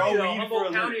to Humboldt grow County, though, weed for Humboldt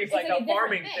a County living. is like It's like a a different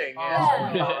farming thing. thing.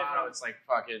 Oh, Yeah. no, it's like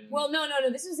fucking. well, no.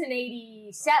 This was in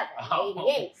 '87, Oh.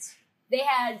 '88. They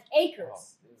had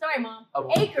acres. Sorry, Mom.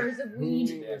 Acres of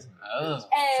weed. Oh.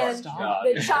 And Stop.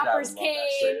 the choppers Dad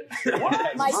would love that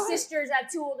came. My sisters, I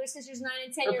have two older sisters, 9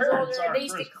 and 10 Her years older. parents are They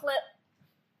used to Chris. clip.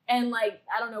 And like,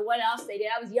 I don't know what else they did.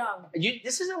 I was young.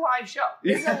 This is a live show.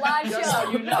 This is a live Just so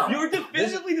show. you know. You were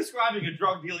definitively describing a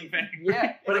drug dealing thing.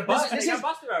 Yeah, but it But this they is got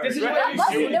busted already. this is They what got you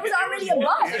busted. see. There was already a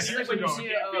bus. This is like when you Years see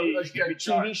ago, a can't be TV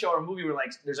charged. show or a movie where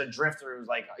like there's a drifter who's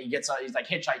like he's like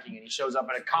hitchhiking and he shows up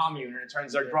at a commune and it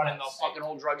turns out running the fucking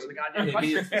whole drugs in the goddamn Maybe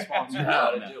country. it's the sponsor. No,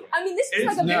 How to no. do it. I mean, this is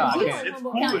It's- like a big no, I deal can't. in It's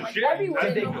Humboldt cool County. as Like, shit. everyone Did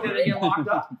in they Humboldt. get locked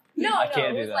up? No, I can't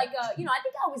it do was that. like I think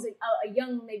I was a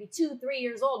young, maybe 2-3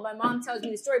 years old. My mom tells me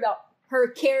the story about her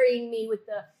carrying me with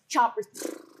the choppers.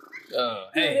 Oh,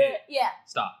 through hey, the- yeah.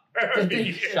 stop.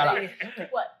 Shut up.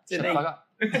 What? Shut the fuck up.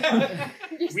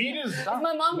 Weed is Is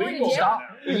my mom going to legal jail?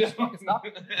 now. Stop.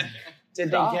 Did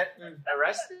Stop. they get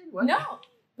arrested? What? No,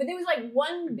 but there was like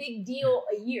one big deal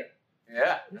a year.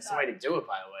 Yeah, that's the way to do it.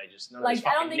 By the way, just none of Like this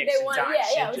I don't fucking think they Nixon wanted. time Yeah,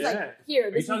 shit. yeah. It was Just- like here. Are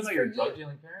you This talking is about for your you. drug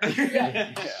dealing parents?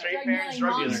 Yeah. Straight Drug parents, dealing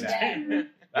drug mom dealers. and dad.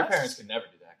 Your parents could never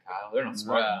do that, Kyle. They're not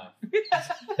smart enough.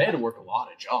 They had to work a lot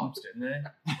of jobs, didn't they?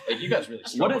 Like you guys really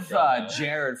What struggled. if growing up.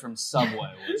 Jared from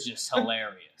Subway was just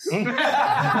hilarious? Would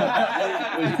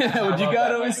you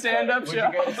go to his stand-up Would show? you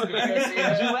guys- would you guys see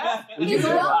that? Would you laugh? Would Is you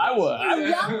young, laugh? I would. is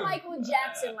young Michael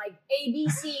Jackson, like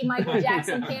ABC Michael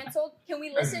Jackson canceled? Can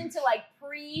we listen to like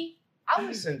pre? I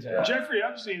listen to Jeffrey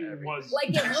Epstein was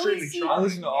Like, if extremely Louis C- charming. I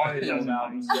listen to all his It doesn't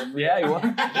albums. matter. Yeah, he was.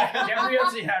 Jeffrey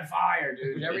Epstein had fire,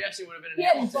 dude. Jeffrey Epstein would have been He in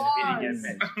had Hamilton if he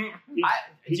didn't bars. get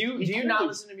picked. Do you not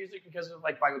listen to music because of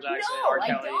like Michael Jackson, No, R. I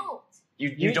Kelly? don't.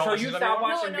 You don't so listen you to them stopped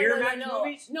anymore? watching No, Miramax no.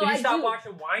 movies? No, Did you I stop do.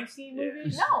 watching Weinstein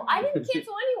movies? No, I didn't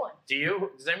cancel anyone. Do you?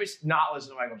 Does anybody not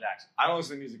listen to Michael Jackson? I don't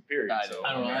listen to music, period. I So. don't.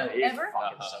 I don't know. He's a Ever?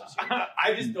 fucking sociopath.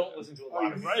 I just don't listen to a Oh, lot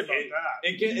you're of right about it. that.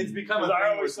 It's become a Because thing I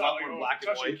where always it's a lot thought, more like, black and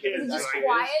touching white. kids. Is it just like,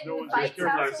 quiet no in one's the just fight scared,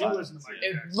 but I household? do listen to Michael If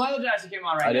Jackson. Michael Jackson came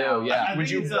on right I do, now, yeah. would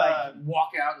you It's, like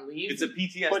walk out and leave? It's a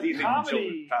PTSD But thing from comedy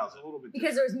children. is a childhood. little bit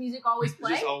Because there was music always There's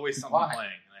just playing. always something Why? playing,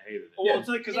 and I hated it. Well, it's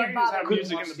like because I can just have Couldn't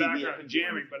music in watch the TV background and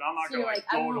jamming, but I'm not So gonna you're like like,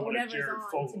 I go want to like whatever's Jared on to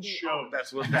Fogel's be show. on.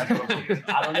 That's what it is. I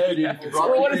don't know, dude.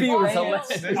 What if he was Why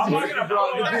hilarious? I'm not gonna Bro,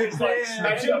 put the it like big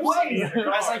stand Two up plays. in the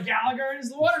That's car. like Gallagher and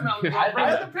his watermelon. I-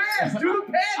 Right at the pants. Do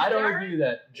the pants. I don't Jared. agree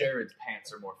that Jared's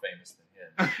pants are more famous than him.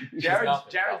 Jared's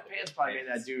Nothing Jared's about the pants probably made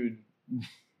that pants. dude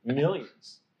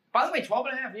millions. By the way, 12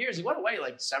 and a half years. He went away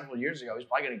like several years ago. He's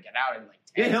probably gonna get out in like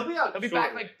 10. Yeah, he'll be out. He'll be shortly.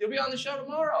 back. Like he'll be on the show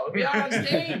tomorrow. He'll be out on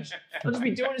stage. He'll just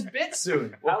be doing his bits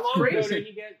soon. How long ago Crazy. did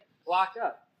he get locked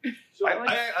up? So, I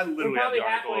like, literally We're had probably the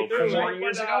article halfway open. through, 4 right?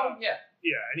 years But, ago. Yeah.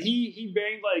 yeah, and he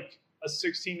banged like a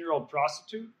 16-year-old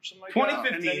prostitute or something like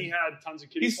that. And then 2015. he had tons of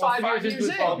kids. He's Well, 5 years into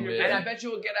his 12 year. Yeah. And I bet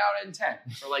you will get out in 10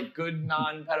 for like good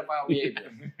non-pedophile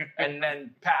behavior. And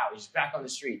then pow, he's back on the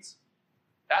streets.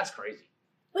 That's crazy.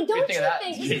 But You don't think you of that?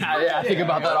 think? Yeah, I think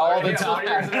about that all the Yeah, time.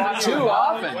 40 years ago. Too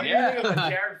often, What do you think of yeah.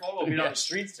 Jared Fogle being on the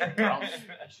streets today, bro?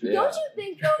 Don't you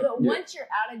think though that once you're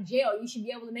out of jail, you should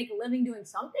be able to make a living doing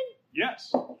something?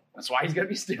 Yes. That's why he's gonna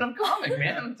be stand-up comic,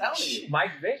 man. I'm telling you.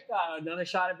 Mike Vick got another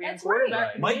shot at being That's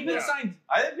quarterback. right. Mike Vick signed.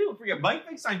 I think people forget. Mike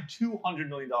Vick signed $200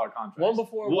 million contracts. One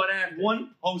before, one after.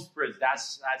 One post prison.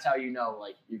 That's how you know,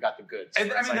 like you got the goods. And,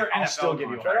 It's I mean, they're I'll NFL still give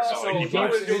you a But hard also, sell. he He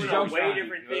was was doing a doing way something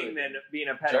different good. thing than being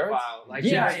a Jared's- pedophile. Like,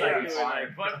 Yeah, he was like yeah, doing,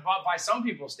 like, but by some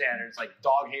people's standards, like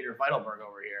dog hater Feidelberg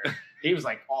over here, he was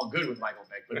like all good with Michael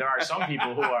Vick. But there are some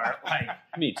people who are like,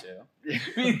 Me too.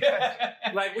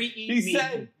 like we eat He meat,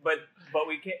 said- but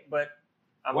we can't. But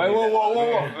I'm Wait, gonna whoa, do whoa,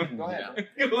 that. whoa, whoa. Go ahead.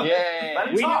 Yeah. Let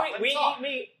him We, talk, do, let we him talk. eat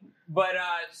meat, but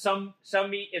some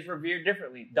meat is revered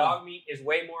differently. Dog meat is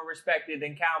way more respected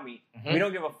than cow meat. Mhm. We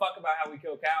don't give a fuck about how we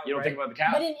kill cows. You don't right? think about the cow?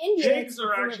 But in India, Pigs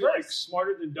are it's actually like reverse.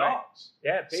 smarter than dogs.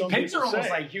 Yeah, pigs. Some Pigs are people almost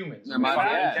say. like humans. They're, my, If I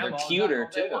eat yeah, them they're all cuter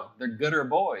day too. long. They're gooder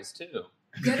boys too.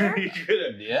 Gooder?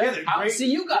 Yeah. they're How- great.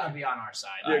 See, you gotta be on our side,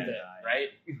 I with know, it, right?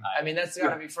 I mean, that's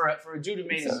gotta be for a dude who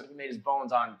made his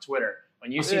bones on Twitter.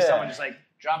 When you see Yeah. someone just like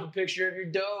drop a picture of your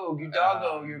dog, your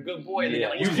doggo, you're a good boy, and then Yeah.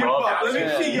 you're like, You "What's love wrong that. with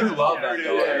Let me see you?" your love that dog.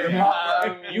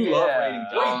 Yeah. You love Yeah. rating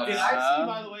Wait, dogs. Wait, did I see,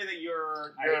 by the way, that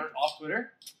you're off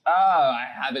Twitter? I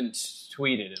haven't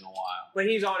tweeted in a while. But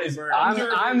he's on his burner. I'm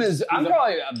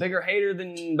probably a bigger hater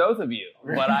than both of you,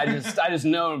 but I just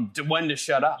know when to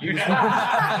shut up. You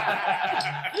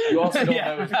You also don't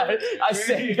Yeah, know his I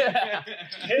say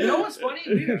You know what's funny?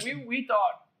 We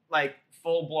thought like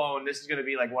full blown. This is going to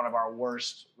be like one of our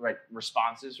worst like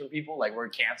responses from people. Like we're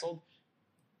canceled.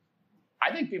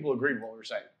 I think people agreed with what we were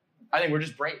saying. I think we're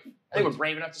just brave. I think we're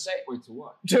brave enough to say it. Wait, to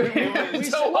what?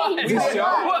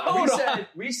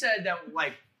 We said that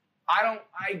like I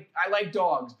like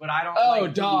dogs, but I don't. Oh,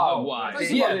 like dog wise.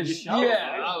 First of Yeah, all, this show.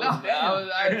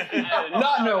 I did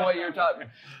not know what you were talking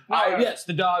about. Yes,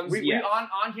 the dogs. We on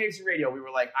KFC Radio, we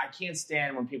were like, I can't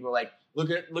stand when people are like, look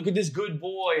at this good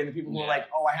boy, and the people who are like,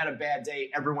 oh, I had a bad day.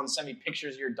 Everyone send me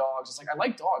pictures of your dogs. It's like I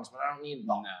like dogs, but I don't need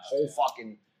the whole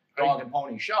fucking dog and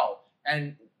pony show.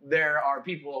 And there are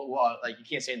people who are like, you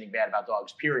can't say anything bad about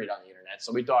dogs, period, on the internet.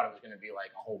 So we thought it was going to be like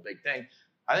a whole big thing.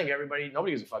 I think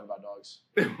nobody gives a fuck about dogs.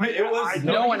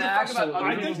 No one actually.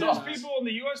 I think there's people in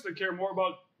the U.S. that care more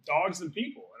about dogs than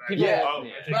people. And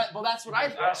Well, that's what I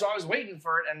thought. So I was waiting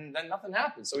for it, and then nothing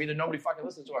happened. So either nobody fucking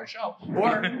listens to our show,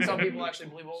 or some people actually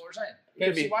believe what we're saying.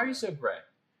 KFC, why are you so gray?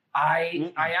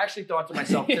 I actually thought to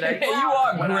myself today. You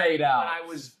are grayed out.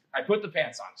 I put the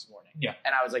pants on this morning. Yeah.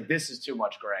 And I was like, this is too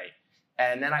much gray.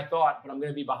 And then I thought, but I'm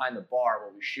going to be behind the bar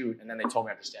while we shoot. And then they told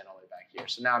me I have to stand all the way back here.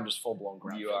 So now I'm just full blown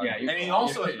gray. You are. Yeah, and he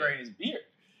also has gray in his beard.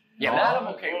 Yeah, that I'm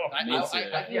okay with.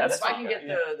 If I can okay. get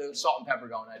the salt and pepper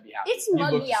going, I'd be happy. It's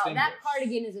muggy out. That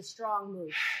cardigan is a strong move.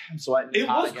 I'm sweating. It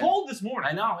was cold this morning.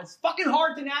 I know. It's fucking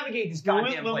hard to navigate this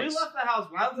goddamn When we place. left the house,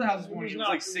 when I was at the house this morning, it was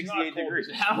like 68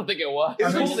 degrees. I don't think it was. It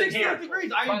was cold in 68 here.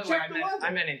 degrees. By I the way, checked the weather. I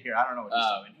meant in here. I don't know what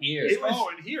you're saying. In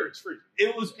here. in here it's freezing.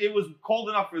 It was cold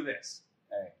enough for this.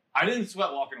 Hey. I didn't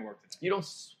sweat walking to work today. You don't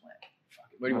sweat.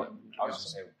 What do you want? I was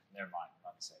just gonna say, never mind. I'm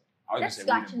not gonna say. I was That's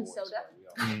gonna say Scotch and soda.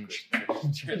 It's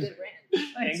It's a good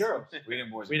brand. and girls. We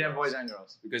didn't boys. We didn't have boys and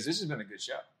girls. Because this has been a good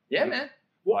show. Yeah, man.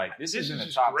 Like this has This been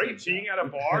is a top great. 10 Being show. at a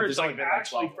bar There's is only like been like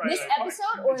actually 12. Friday This Night episode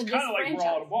Lights. or it's this kind of like we're all at a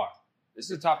franchise? bar. This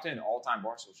is a top 10 all-time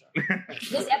Barstool show.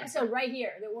 This episode right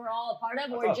here that we're all a part of,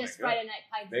 I or thought just they were good. Friday Night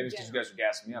Pints Maybe in it's because you general? guys are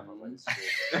gassing me up. I'm like, this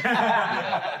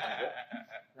is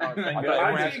No, I thank thought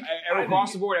God. everyone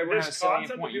across the board, everyone has This a 70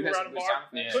 concept point. of You being guys around have a good bar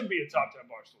sound effects. could be a top 10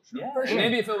 Barstool show. For sure.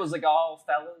 Maybe if it was like all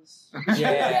fellas.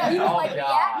 Yeah, you know, like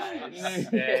Yeah,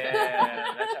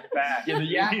 that's a fact. Yeah, the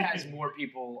Yak has more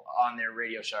people on their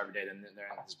radio show every day than they're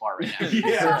in this bar right now.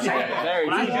 Very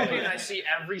When I easy. walk in, I see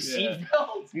every seat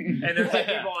filled. And there's like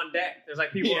people on deck. There's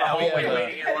like people in the Yeah, we hallway have a-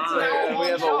 waiting in It's line. a We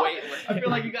have a long wait shot. list. I feel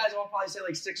like you guys all probably say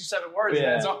like 6 or 7 words. Yeah.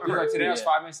 And that's all. Dude, like today I was Yeah.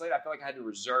 5 minutes late. I feel like I had to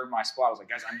reserve my spot. I was like,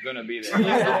 guys, I'm gonna be there.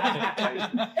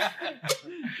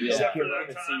 Except for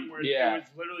that time where Yeah. it was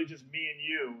literally just me and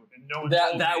you, and no one That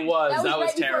told that me. was That was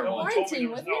right before terrible. No one told me there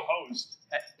was quarantine, no host.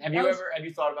 Have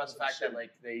you thought about the fact that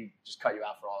like they just cut you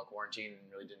out for all the quarantine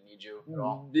and really didn't need you at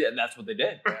all? Yeah, that's what they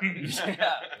did.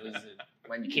 Yeah. It was,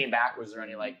 When you came back, was there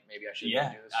any like maybe I should do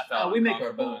this? I felt we make our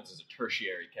uncomfortable. bones as a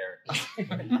tertiary character.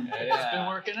 Yeah. It's been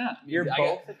working out. You're I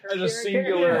both got- a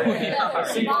singular. Yeah,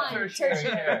 combined,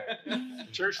 tertiary.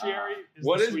 Tertiary is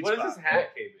What the is sweet what is spot. this hat,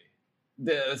 KB?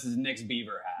 This is Nick's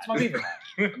beaver hat. It's my beaver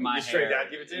hat. My Straight hair.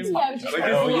 dad, give it to Yeah, him. I was just Like,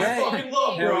 gonna this say is that. fucking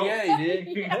love, bro. yeah, you did.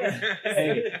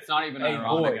 Hey, it's not even Hey,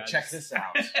 ironic. boy, check this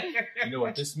out. You know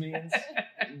what this means?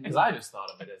 Because I just thought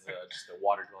of it as just a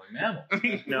water-dwelling mammal.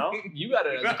 No? You got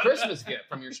it as a Christmas gift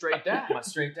from your straight dad. My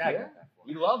straight dad got that for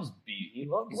me. He loves beef. He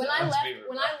loves When it. I That's left, beaver,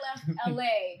 when bro. I left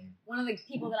LA, one of the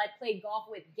people that I played golf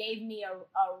with gave me a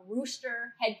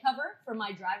rooster head cover for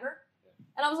my driver,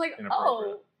 and I was like,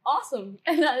 Inappropriate. "Oh, awesome!"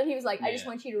 And then he was like, "I just Yeah.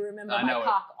 want you to remember I my know it.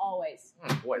 cock always."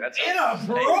 Boy, that's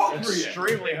Inappropriate.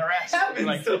 extremely harassing. Heavens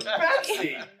Like, to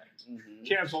Betsy.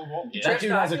 Canceled. That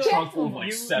dude has a Tristan, trunk full of like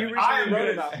You 7. recently I am wrote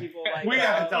good. about people like We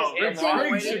have to tell his him. aunt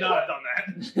We waited- should not have done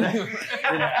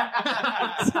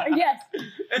that. Sorry, yes,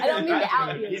 I don't mean to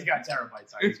out you. He's got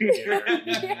terabytes on his computer.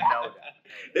 No doubt.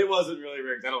 It wasn't really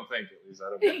rigged. I don't think, at least. I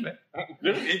don't think.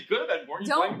 It could have been. Weren't you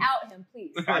Don't playing? out him,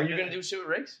 please. Are you gonna do Sue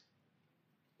Riggs?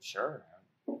 Sure.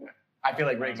 I feel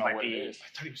like I Riggs don't know might what it be is. I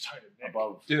thought he was talking to Nick.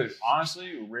 above. Dude,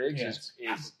 honestly, Riggs Yeah. is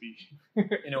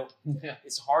Applebee's. you know,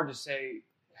 it's hard to say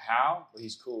how, but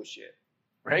he's cool as shit.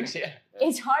 Riggs, yeah.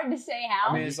 It's hard to say how.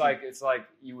 I mean, it's like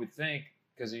you would think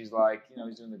because he's like, you know,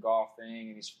 he's doing the golf thing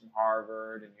and he's from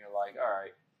Harvard, and you're like, all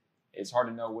right, it's hard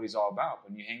to know what he's all about.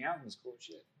 But when you hang out, he's cool as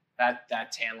shit.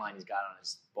 That tan line he's got on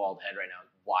his bald head right now,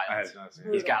 I wild. have not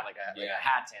seen He's it. got like a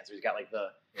hat tan, so he's got like the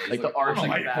He's the arch oh like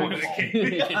my the back. God, He's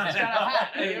the got king. a hat.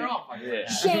 Hey, you're all fucking Yeah.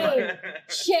 Shame,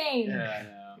 shame. Yeah,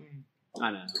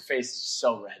 I know. Your face is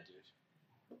so red,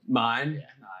 dude. Mine? Yeah.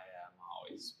 I am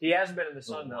always. He hasn't been in the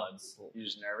sun though. You're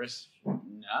just nervous. No,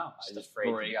 I Just just afraid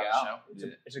to break be on the out.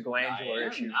 show? It's a glandular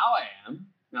issue. Now I am.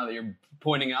 Now that you're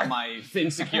pointing out my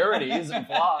insecurities and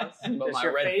flaws, but Just my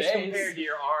your red face face. compared to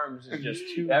your arms is just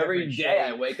two Every different day I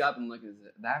shades. wake up and look, is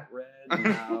it that red?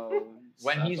 No.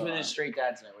 When he's Stuff with on. his straight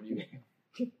dad tonight, what do you think?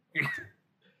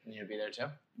 You gonna be there too?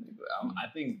 I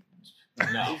think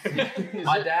No.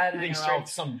 My dad hanging straight- out with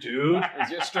some dude.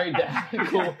 Is your straight dad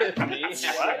cool with me?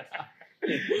 What?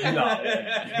 No.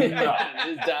 His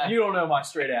dad. You don't know my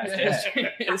straight ass history.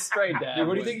 His straight dad. Dude,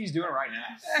 what do you was think he's doing right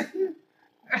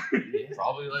now?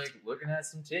 Probably like looking at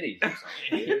some titties or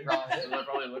something.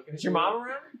 Probably looking. Is your mom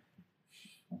around?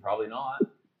 Probably not.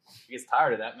 She gets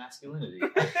tired of that masculinity.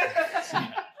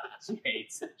 She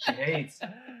hates it. She hates it.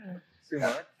 Too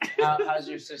much. How's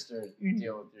your sister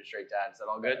deal with your straight dad? Is that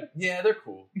all good? Yeah, they're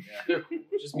cool. Yeah, they're cool.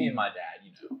 Just me and my dad,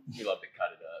 you know. We love to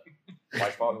cut it up. My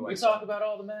father We likes talk about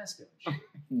all the masculine shit.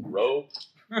 Rope,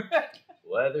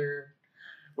 leather,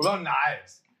 What about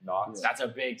knives? knots. That's a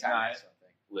big time. Knives.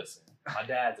 Something. Listen, my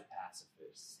dad's a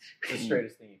pacifist. It's the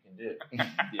straightest thing you can do.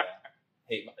 Yeah.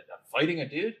 Hey, fighting a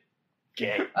dude?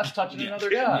 Gay. That's touching another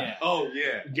guy. Yeah. Oh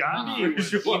yeah. Gandhi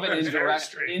was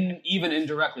Even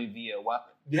indirectly via weapon.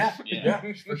 Yeah. Yeah.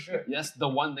 For sure. Yes, the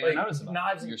one thing Like, I noticed about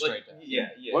knives your and straight dad. Yeah,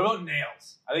 yeah. What about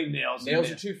nails? I think nails. Nails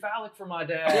are too phallic for my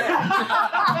dad.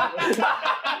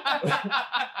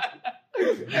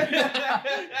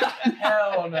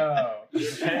 Hell no.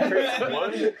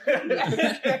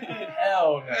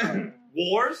 Hell no.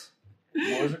 Wars.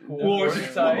 Wars are cool. Wars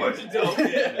are tight. Wars are dope.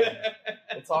 Yeah.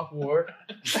 We'll talk war.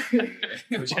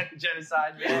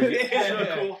 Genocide. Yeah, real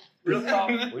cool. Real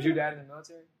talk. Was your dad in the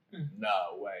military?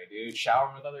 No way, dude.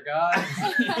 Showering with other guys.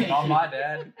 Not my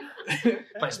dad.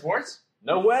 Play sports?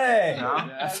 No way. No?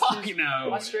 That's Fuck too- no.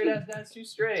 My straight ass dad's too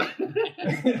straight.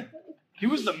 He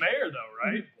was the mayor, though,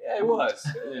 right? Yeah, it was.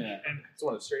 Yeah. It's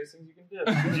one of the straightest things you can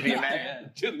do. To be a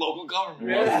man. Dude, local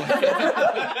government.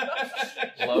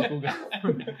 Local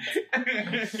government.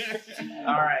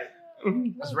 All right.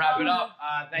 Let's wrap it up.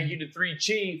 Thank you to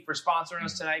 3Chi for sponsoring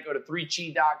us tonight. Go to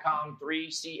 3chi.com,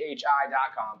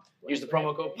 3chi.com. Use the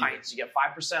promo code PINTS. You get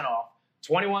 5% off.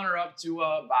 21 or up to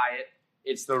buy it.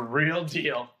 It's the real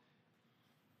deal.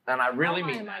 And I really How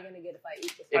high mean am that. I going to get if I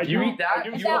eat this? If you eat that, do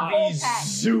you It's will that whole be pack.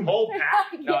 zooming. Whole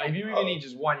pack? No, Yeah. if you even eat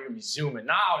just one, you're going to be zooming.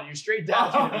 No, you're straight down.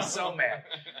 You're going to be so mad.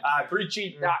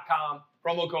 3cheat.com,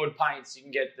 promo code PINTS. You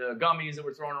can get the gummies that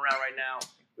we're throwing around right now.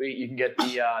 You can get the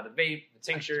vape, the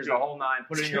tinctures, the whole nine.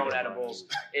 Put it in your own edibles.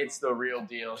 It's the real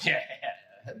deal. Yeah,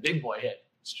 big boy hit.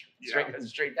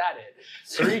 Straight that hit.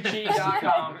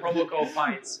 3cheat.com, promo code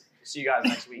PINTS. See you guys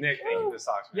next week. Nick, thank you for the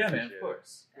socks. Yeah, man, of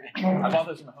course. I bought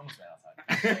those from the homeless man outside.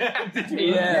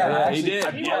 Yeah, he did.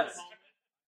 Yes.